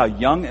you are, or how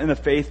young in the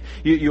faith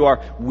you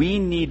are. We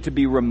need to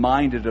be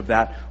reminded of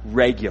that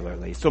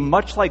regularly. So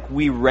much like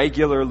we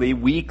regularly,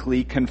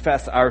 weekly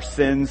confess our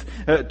sins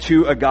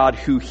to a God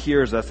who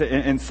hears us,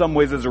 in some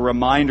ways as a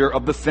reminder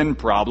of the sin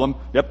problem.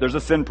 Yep, there's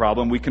a sin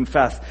problem. We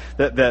confess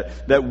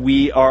that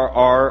we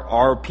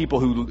are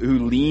people who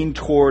lean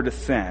toward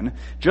sin.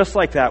 Just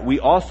like that, we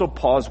also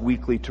pause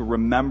weekly to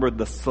remember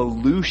the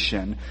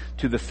solution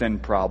to the sin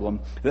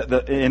problem.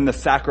 In the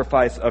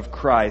sacrifice of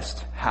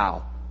Christ.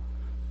 How?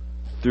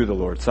 Through the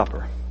Lord's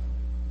Supper.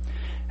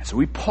 And so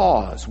we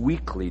pause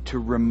weekly to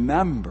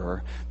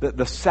remember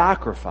the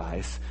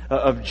sacrifice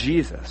of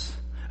Jesus.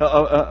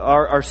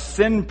 Our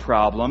sin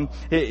problem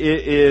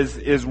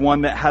is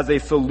one that has a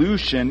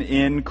solution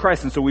in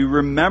Christ. And so we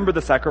remember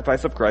the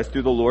sacrifice of Christ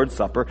through the Lord's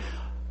Supper,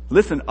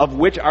 listen, of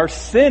which our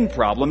sin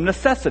problem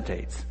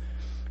necessitates.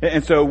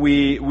 And so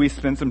we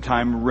spend some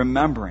time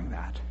remembering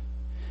that.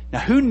 Now,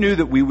 who knew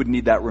that we would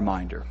need that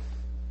reminder?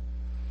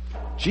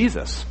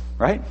 Jesus,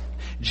 right?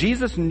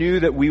 Jesus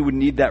knew that we would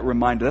need that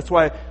reminder. That's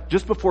why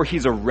just before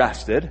he's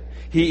arrested,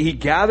 he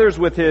gathers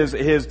with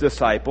his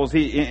disciples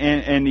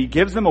and he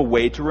gives them a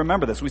way to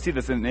remember this. We see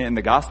this in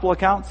the gospel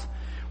accounts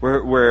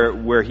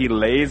where he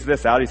lays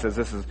this out. He says,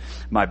 this is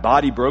my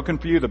body broken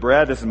for you, the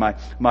bread. This is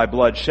my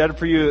blood shed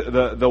for you,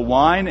 the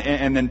wine.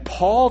 And then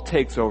Paul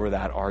takes over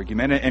that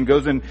argument and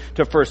goes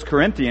into 1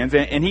 Corinthians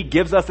and he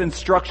gives us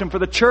instruction for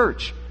the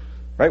church.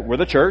 Right? We're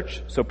the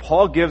church. So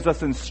Paul gives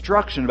us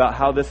instruction about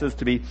how this is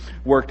to be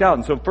worked out.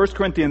 And so 1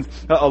 Corinthians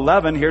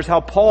 11, here's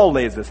how Paul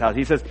lays this out.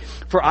 He says,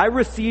 for I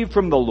received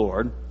from the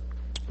Lord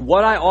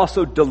what I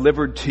also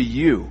delivered to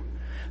you,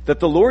 that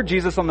the Lord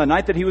Jesus on the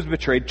night that he was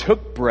betrayed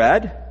took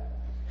bread,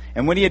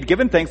 and when he had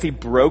given thanks, he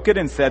broke it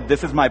and said,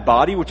 this is my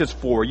body, which is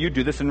for you.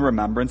 Do this in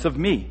remembrance of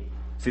me.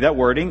 See that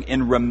wording?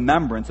 In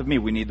remembrance of me.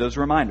 We need those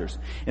reminders.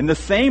 In the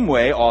same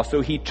way,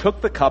 also, he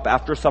took the cup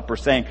after supper,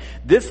 saying,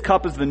 this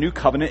cup is the new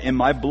covenant in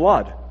my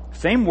blood.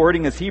 Same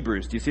wording as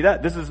Hebrews. Do you see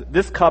that?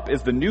 This cup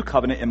is the new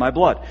covenant in my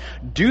blood.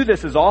 Do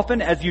this as often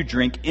as you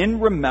drink in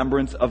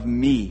remembrance of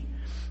me.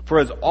 For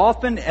as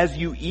often as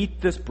you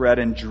eat this bread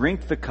and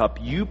drink the cup,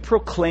 you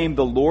proclaim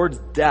the Lord's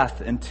death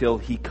until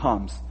he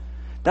comes.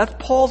 That's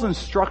Paul's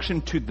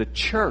instruction to the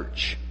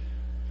church.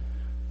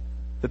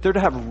 That they're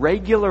to have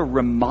regular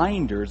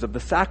reminders of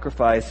the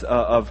sacrifice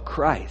of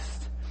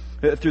Christ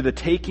through the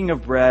taking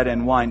of bread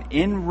and wine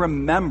in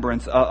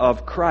remembrance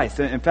of Christ.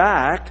 In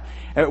fact,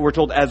 we're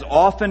told as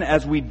often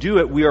as we do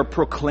it, we are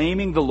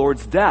proclaiming the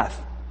Lord's death.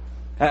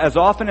 As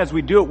often as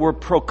we do it, we're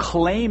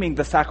proclaiming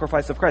the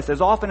sacrifice of Christ. As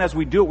often as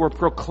we do it, we're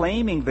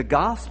proclaiming the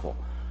gospel.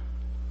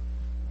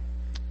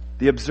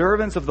 The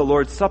observance of the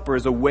Lord's Supper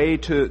is a way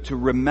to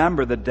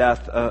remember the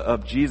death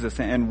of Jesus.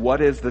 And what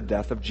is the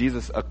death of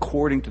Jesus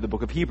according to the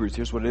book of Hebrews?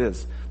 Here's what it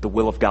is. The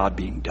will of God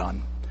being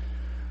done.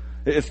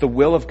 It's the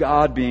will of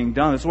God being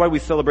done. That's why we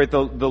celebrate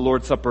the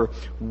Lord's Supper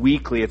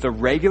weekly. It's a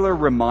regular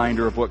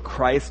reminder of what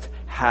Christ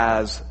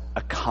has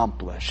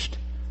accomplished.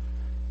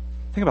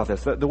 Think about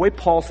this. The way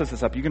Paul sets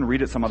this up, you can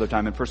read it some other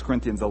time in 1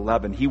 Corinthians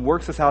 11. He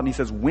works this out and he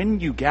says, when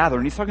you gather,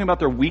 and he's talking about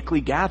their weekly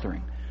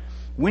gathering.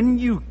 When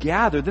you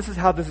gather, this is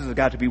how this has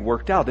got to be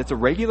worked out. It's a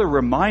regular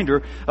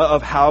reminder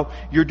of how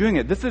you're doing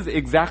it. This is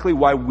exactly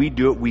why we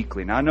do it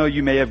weekly. Now, I know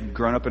you may have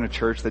grown up in a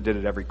church that did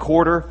it every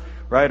quarter,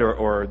 right?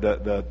 Or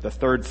the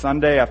third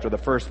Sunday after the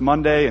first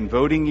Monday in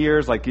voting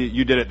years, like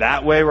you did it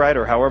that way, right?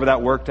 Or however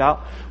that worked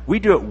out. We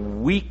do it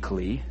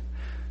weekly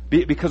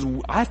because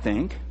I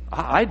think,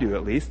 I do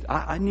at least,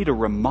 I need a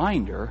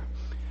reminder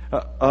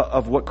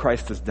of what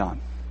Christ has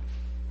done.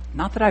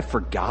 Not that I've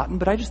forgotten,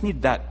 but I just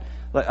need that.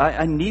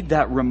 I need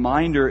that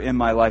reminder in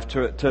my life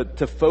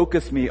to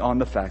focus me on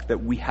the fact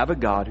that we have a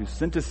God who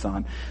sent his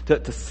son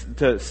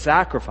to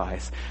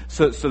sacrifice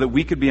so that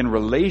we could be in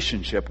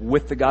relationship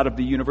with the God of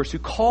the universe who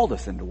called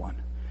us into one.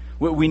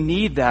 We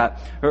need that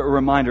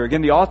reminder.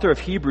 Again, the author of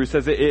Hebrews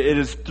says it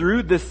is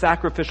through this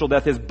sacrificial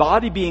death, his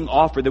body being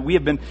offered, that we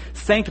have been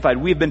sanctified.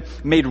 We have been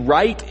made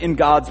right in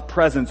God's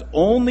presence.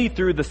 Only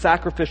through the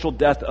sacrificial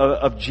death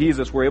of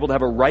Jesus, we're able to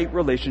have a right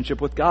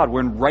relationship with God. We're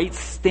in right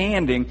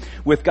standing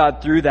with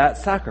God through that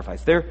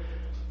sacrifice. There's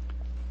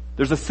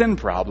a sin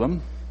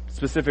problem,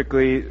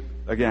 specifically,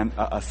 again,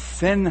 a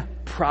sin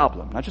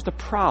problem. Not just a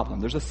problem,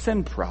 there's a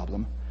sin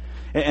problem.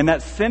 And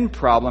that sin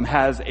problem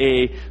has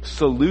a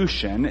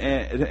solution,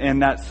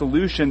 and that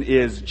solution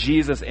is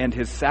Jesus and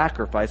his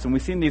sacrifice. And we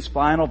see in these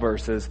final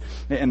verses,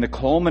 and the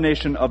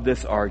culmination of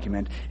this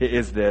argument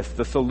is this: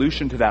 the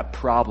solution to that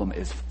problem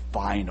is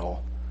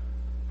final.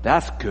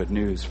 That's good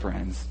news,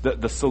 friends.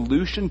 The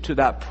solution to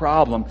that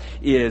problem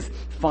is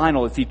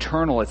final. It's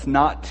eternal. It's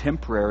not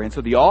temporary. And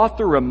so the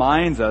author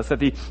reminds us that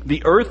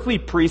the earthly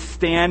priests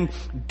stand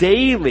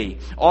daily,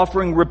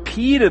 offering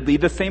repeatedly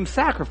the same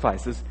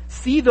sacrifices.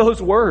 See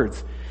those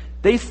words.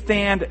 They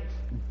stand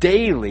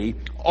daily,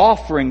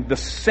 offering the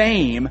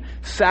same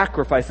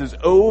sacrifices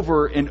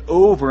over and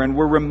over. And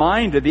we're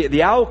reminded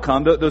the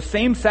outcome, those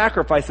same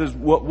sacrifices,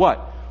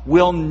 what?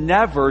 Will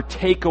never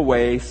take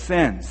away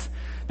sins.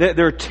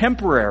 They're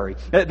temporary.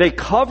 They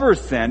cover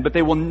sin, but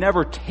they will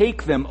never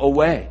take them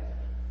away.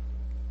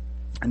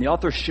 And the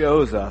author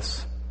shows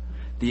us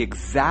the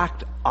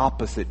exact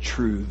opposite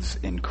truths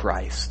in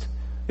Christ.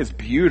 It's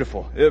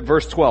beautiful.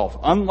 Verse 12,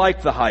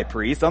 unlike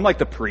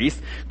the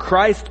priest,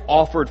 Christ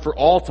offered for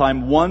all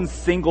time one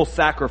single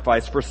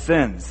sacrifice for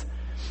sins.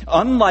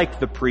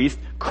 Unlike the priest,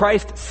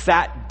 Christ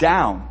sat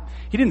down.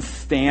 He didn't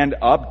stand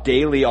up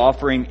daily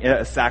offering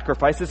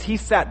sacrifices. He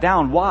sat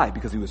down. Why?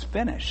 Because he was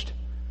finished.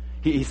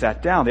 He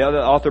sat down. The other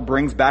author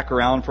brings back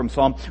around from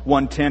Psalm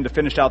 110 to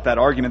finish out that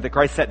argument that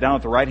Christ sat down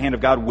at the right hand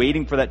of God,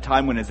 waiting for that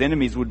time when his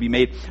enemies would be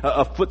made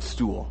a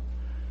footstool.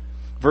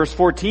 Verse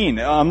 14,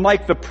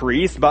 unlike the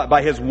priest,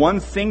 by his one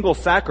single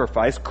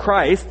sacrifice,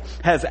 Christ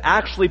has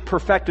actually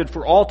perfected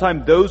for all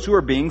time those who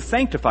are being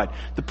sanctified.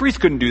 The priest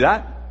couldn't do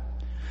that.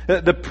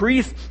 The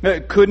priest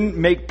couldn't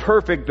make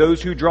perfect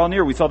those who draw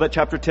near. We saw that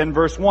chapter 10,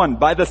 verse 1.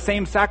 By the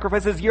same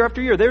sacrifices year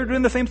after year. They were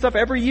doing the same stuff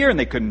every year, and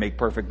they couldn't make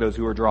perfect those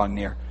who were drawing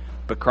near.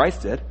 But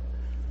Christ did.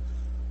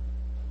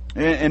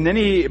 And then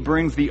he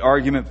brings the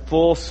argument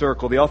full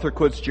circle. The author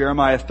quotes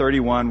Jeremiah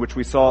 31, which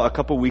we saw a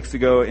couple weeks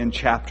ago in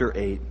chapter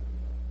 8,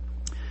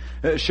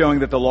 showing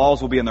that the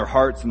laws will be in their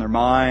hearts and their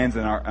minds,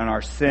 and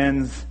our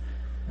sins,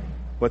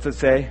 what's it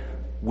say?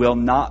 Will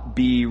not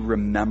be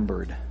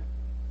remembered.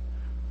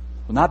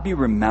 Will not be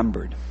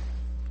remembered.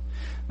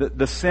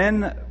 The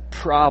sin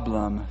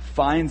problem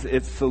finds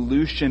its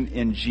solution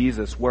in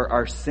Jesus, where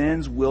our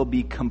sins will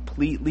be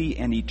completely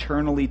and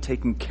eternally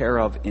taken care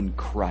of in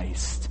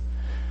Christ.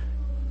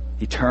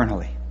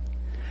 Eternally.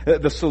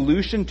 The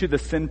solution to the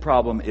sin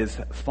problem is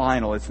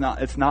final. It's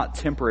not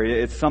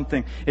temporary. It's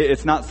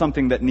not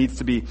something that needs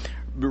to be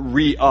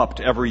re-upped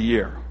every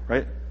year,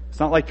 right? It's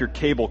not like your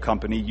cable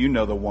company, you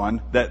know the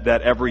one, that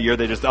every year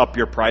they just up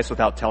your price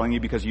without telling you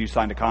because you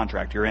signed a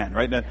contract, you're in,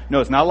 right? No,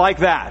 it's not like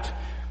that.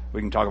 We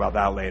can talk about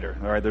that later.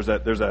 All right, there's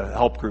a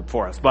help group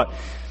for us. But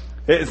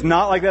it's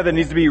not like that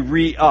needs to be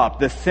re-upped.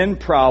 The sin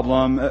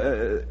problem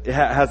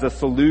has a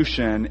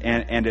solution,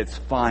 and it's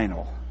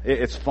final.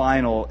 It's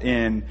final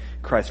in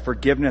Christ.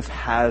 Forgiveness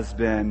has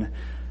been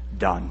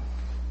done.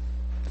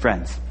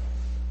 Friends,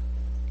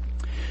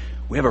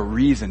 we have a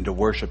reason to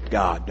worship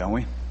God, don't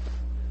we?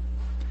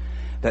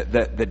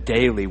 That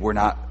daily we're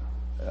not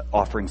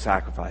offering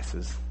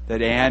sacrifices.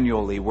 That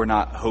annually we're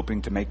not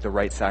hoping to make the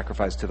right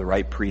sacrifice to the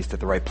right priest at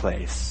the right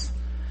place.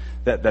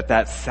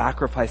 That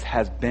sacrifice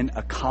has been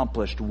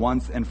accomplished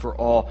once and for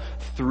all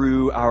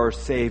through our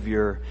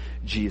Savior,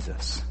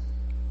 Jesus.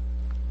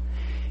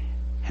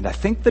 And I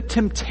think the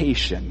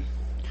temptation,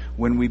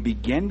 when we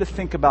begin to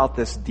think about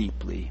this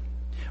deeply,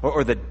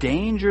 or the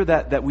danger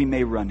that we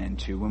may run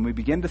into, when we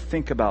begin to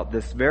think about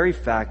this very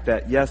fact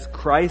that, yes,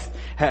 Christ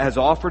has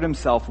offered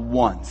himself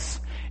once,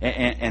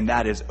 and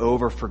that is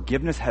over.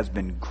 Forgiveness has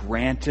been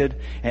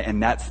granted,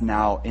 and that's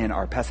now in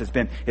our past.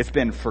 It's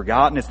been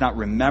forgotten. It's not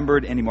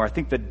remembered anymore. I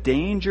think the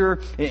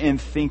danger in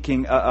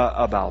thinking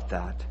about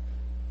that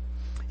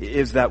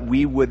is that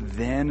we would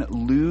then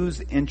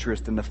lose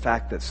interest in the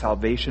fact that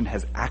salvation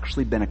has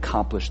actually been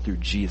accomplished through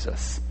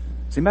Jesus.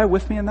 Is anybody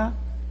with me in that?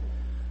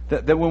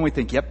 That when we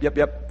think,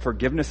 yep,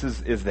 forgiveness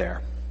is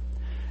there.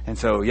 And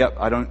so,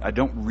 I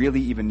don't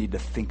really even need to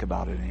think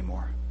about it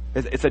anymore.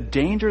 It's a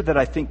danger that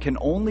I think can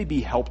only be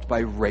helped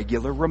by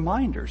regular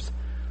reminders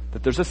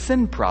that there's a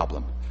sin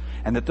problem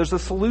and that there's a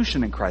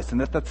solution in Christ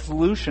and that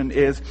solution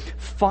is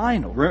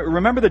final.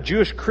 Remember, the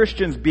Jewish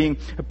Christians being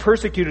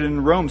persecuted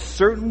in Rome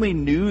certainly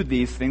knew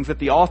these things that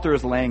the author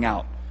is laying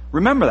out.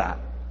 Remember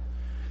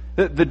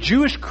that. The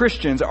Jewish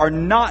Christians are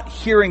not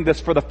hearing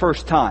this for the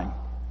first time.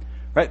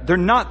 Right? They're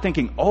not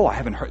thinking, I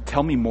haven't heard,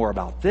 tell me more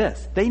about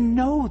this. They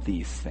know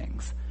these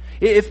things.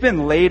 It's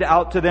been laid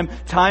out to them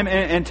time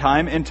and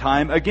time and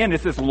time again.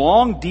 It's this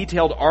long,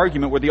 detailed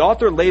argument where the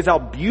author lays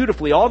out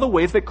beautifully all the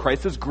ways that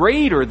Christ is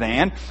greater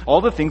than all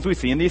the things we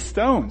see in these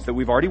stones that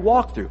we've already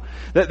walked through.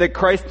 That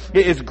Christ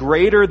is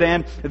greater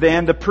than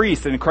the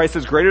priest, and Christ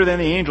is greater than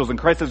the angels, and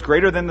Christ is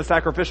greater than the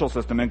sacrificial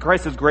system, and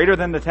Christ is greater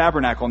than the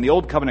tabernacle and the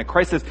old covenant.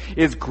 Christ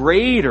is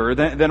greater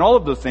than all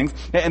of those things.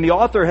 And the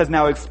author has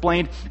now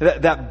explained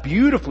that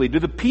beautifully. Do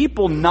the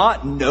people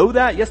not know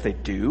that? Yes, they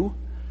do.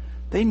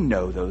 They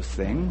know those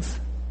things.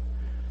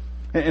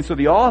 And so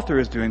the author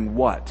is doing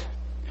what?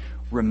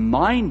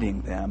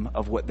 Reminding them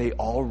of what they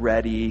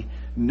already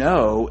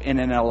know in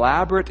an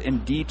elaborate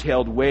and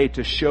detailed way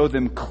to show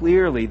them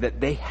clearly that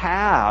they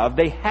have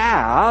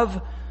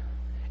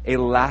a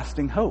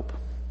lasting hope.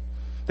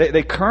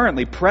 They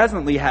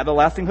presently have a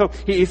lasting hope.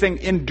 He's saying,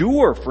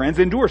 endure, friends,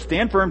 endure,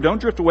 stand firm,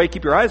 don't drift away,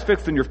 keep your eyes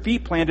fixed and your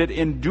feet planted,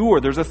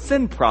 endure. There's a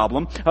sin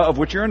problem of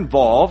which you're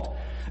involved.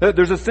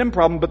 There's a sin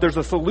problem, but there's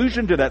a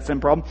solution to that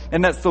sin problem,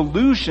 and that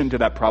solution to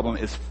that problem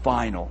is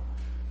final.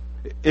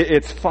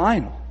 It's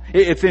final.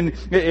 It's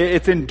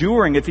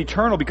enduring. It's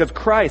eternal, because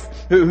Christ,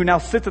 who now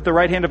sits at the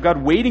right hand of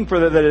God, waiting for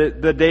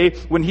the day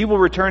when He will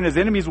return, His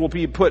enemies will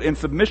be put in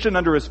submission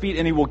under His feet,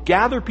 and He will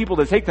gather people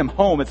to take them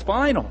home. It's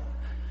final.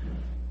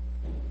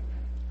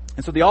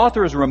 And so the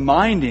author is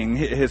reminding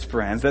his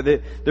friends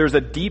that there's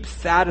a deep,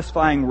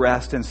 satisfying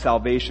rest and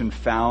salvation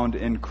found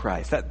in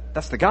Christ.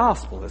 That's the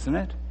gospel, isn't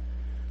it?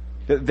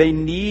 They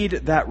need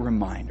that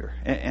reminder.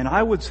 And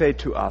I would say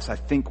to us, I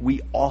think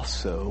we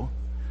also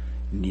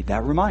need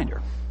that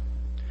reminder.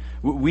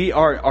 We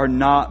are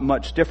not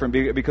much different,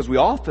 because we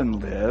often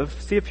live,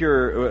 see if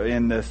you're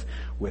in this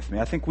with me,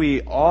 I think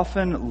we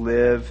often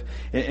live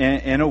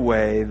in a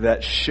way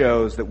that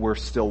shows that we're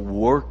still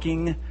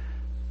working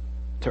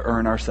to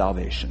earn our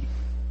salvation.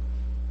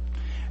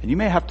 And you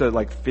may have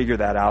to figure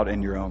that out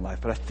in your own life,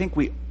 but I think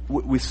we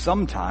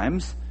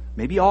sometimes,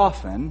 maybe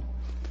often,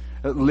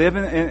 live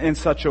in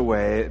such a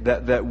way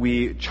that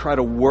we try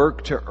to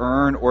work to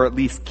earn or at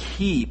least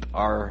keep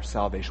our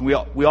salvation.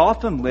 We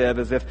often live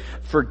as if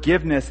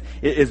forgiveness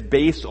is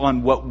based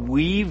on what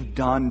we've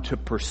done to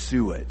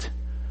pursue it.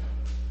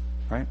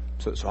 Right?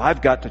 So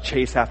I've got to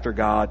chase after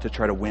God to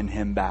try to win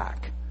Him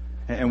back.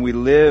 And we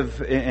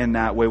live in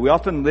that way. We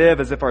often live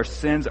as if our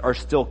sins are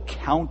still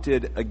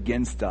counted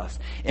against us.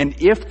 And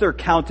if they're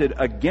counted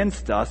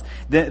against us,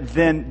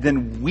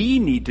 then we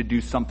need to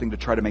do something to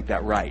try to make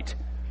that right.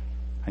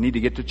 I need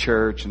to get to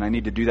church, and I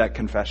need to do that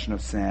confession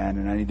of sin,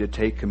 and I need to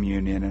take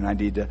communion, and I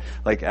need to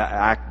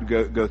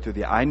go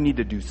through I need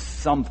to do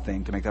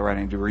something to make that right.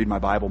 I need to read my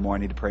Bible more. I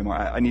need to pray more.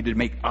 I need to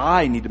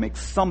make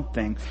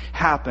something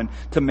happen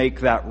to make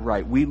that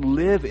right. We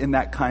live in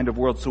that kind of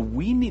world, so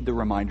we need the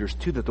reminders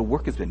too that the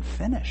work has been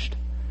finished.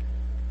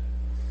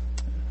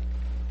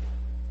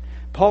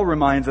 Paul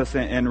reminds us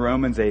in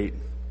Romans 8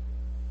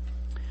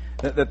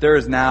 that there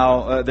is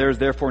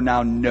therefore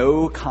now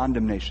no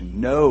condemnation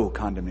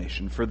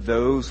for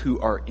those who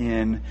are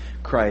in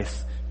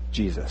Christ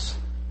Jesus.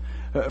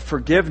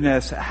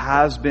 Forgiveness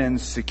has been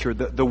secured.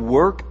 The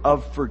work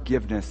of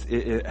forgiveness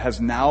it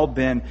has now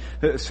been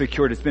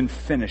secured. It's been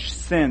finished.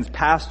 Sins,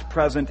 past,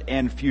 present,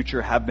 and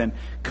future, have been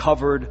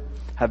covered,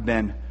 have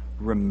been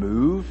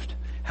removed,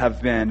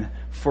 have been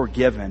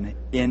forgiven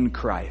in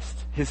Christ.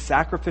 His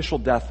sacrificial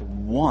death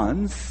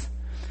once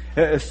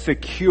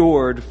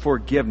secured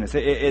forgiveness.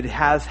 It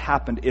has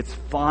happened. It's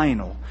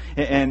final.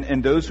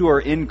 And those who are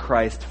in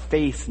Christ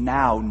face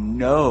now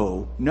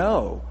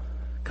no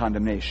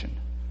condemnation.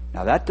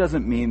 Now that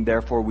doesn't mean,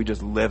 therefore, we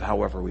just live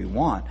however we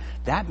want.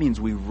 That means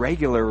we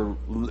regularly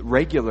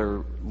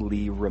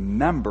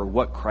remember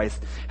what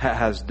Christ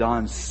has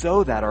done,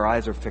 so that our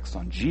eyes are fixed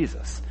on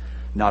Jesus,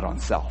 not on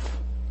self.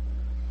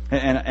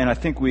 And I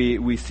think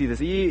we see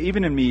this,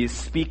 even in me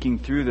speaking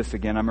through this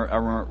again, I'm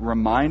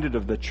reminded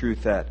of the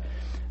truth that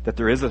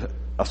there is a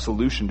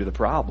solution to the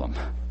problem.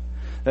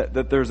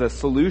 That there's a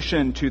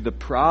solution to the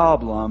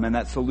problem, and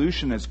that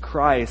solution is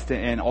Christ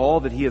and all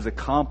that He has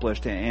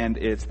accomplished, and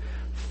it's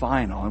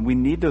final. And we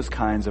need those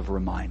kinds of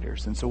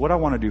reminders. And so what I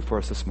want to do for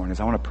us this morning is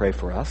I want to pray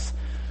for us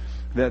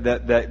that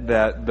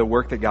the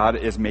work that God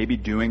is maybe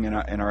doing in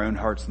our own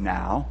hearts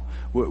now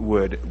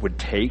would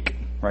take,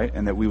 right?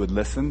 And that we would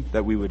listen,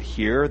 that we would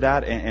hear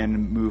that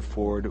and move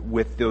forward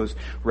with those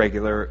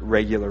regular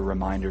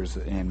reminders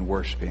in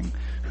worshiping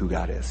who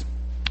God is.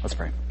 Let's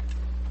pray.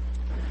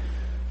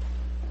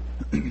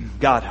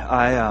 God,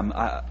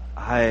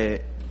 I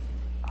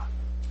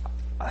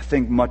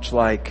think much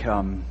like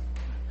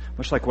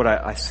what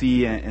I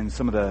see in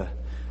some of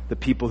the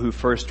people who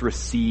first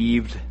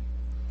received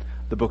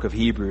the book of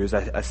Hebrews,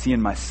 I see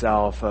in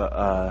myself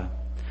a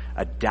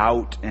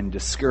doubt and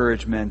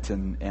discouragement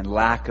and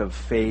lack of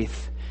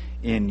faith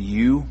in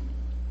you.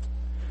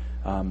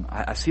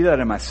 I see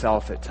that in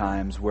myself at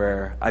times,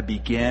 where I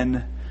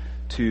begin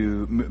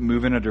to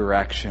move in a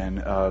direction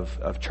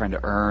of trying to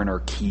earn or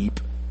keep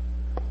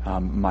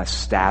my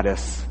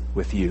status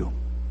with you.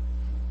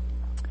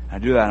 I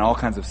do that in all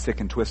kinds of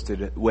sick and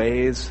twisted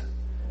ways.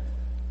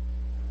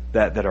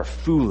 that are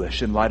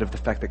foolish in light of the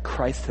fact that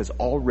Christ has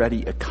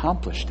already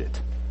accomplished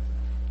it.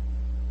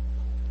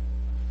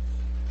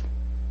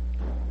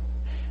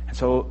 And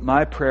so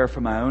my prayer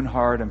for my own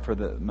heart and for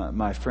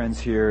my friends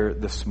here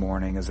this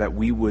morning is that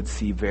we would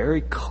see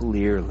very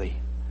clearly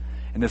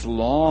in this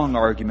long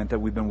argument that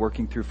we've been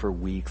working through for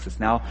weeks, it's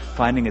now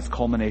finding its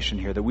culmination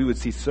here, that we would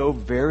see so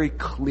very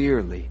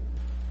clearly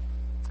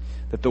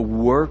that the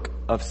work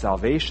of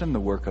salvation,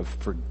 the work of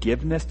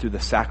forgiveness through the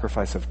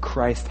sacrifice of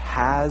Christ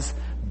has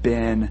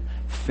been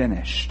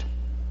finished.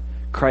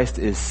 Christ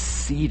is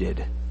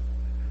seated.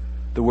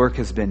 The work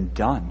has been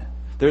done.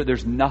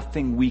 There's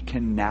nothing we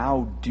can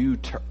now do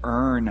to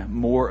earn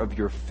more of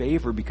your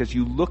favor because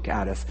you look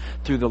at us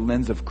through the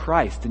lens of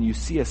Christ and you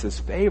see us as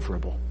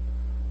favorable.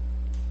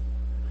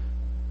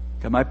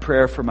 God, my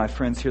prayer for my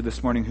friends here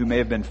this morning who may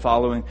have been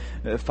following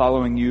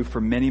you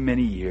for many,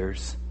 many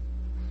years,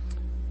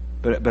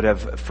 but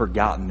have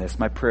forgotten this.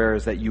 My prayer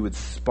is that you would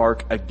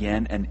spark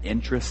again an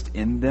interest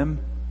in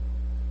them.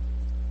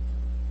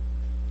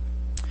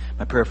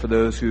 My prayer for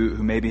those who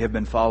maybe have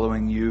been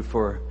following you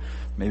for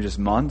maybe just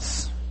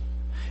months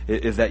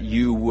is that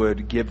you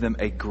would give them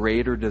a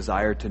greater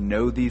desire to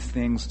know these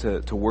things,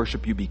 to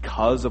worship you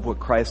because of what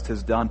Christ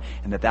has done,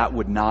 and that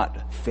would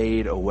not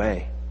fade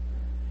away.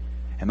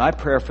 And my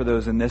prayer for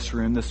those in this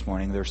room this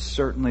morning, there's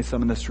certainly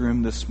some in this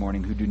room this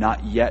morning who do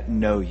not yet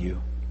know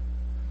you.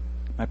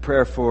 My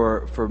prayer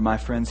for my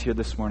friends here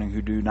this morning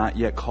who do not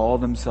yet call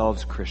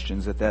themselves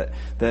Christians, that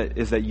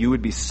is that you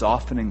would be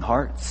softening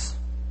hearts,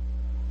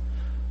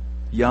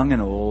 young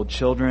and old,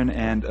 children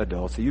and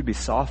adults, that you'd be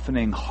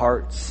softening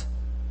hearts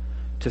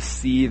to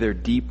see their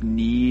deep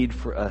need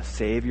for a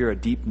Savior, a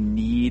deep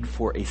need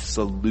for a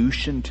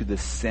solution to the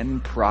sin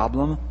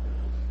problem.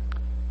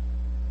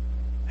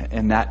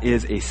 And that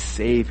is a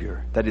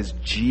Savior, that is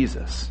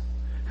Jesus,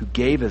 who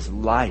gave his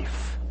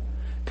life,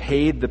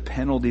 paid the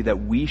penalty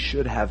that we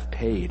should have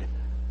paid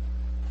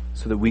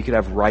so that we could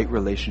have right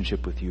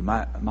relationship with you.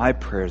 My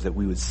prayer is that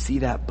we would see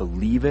that,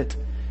 believe it,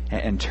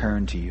 and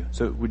turn to you.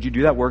 So would you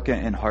do that work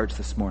in hearts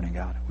this morning,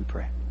 God? We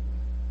pray.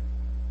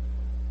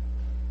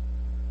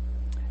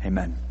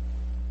 Amen.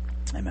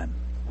 Amen.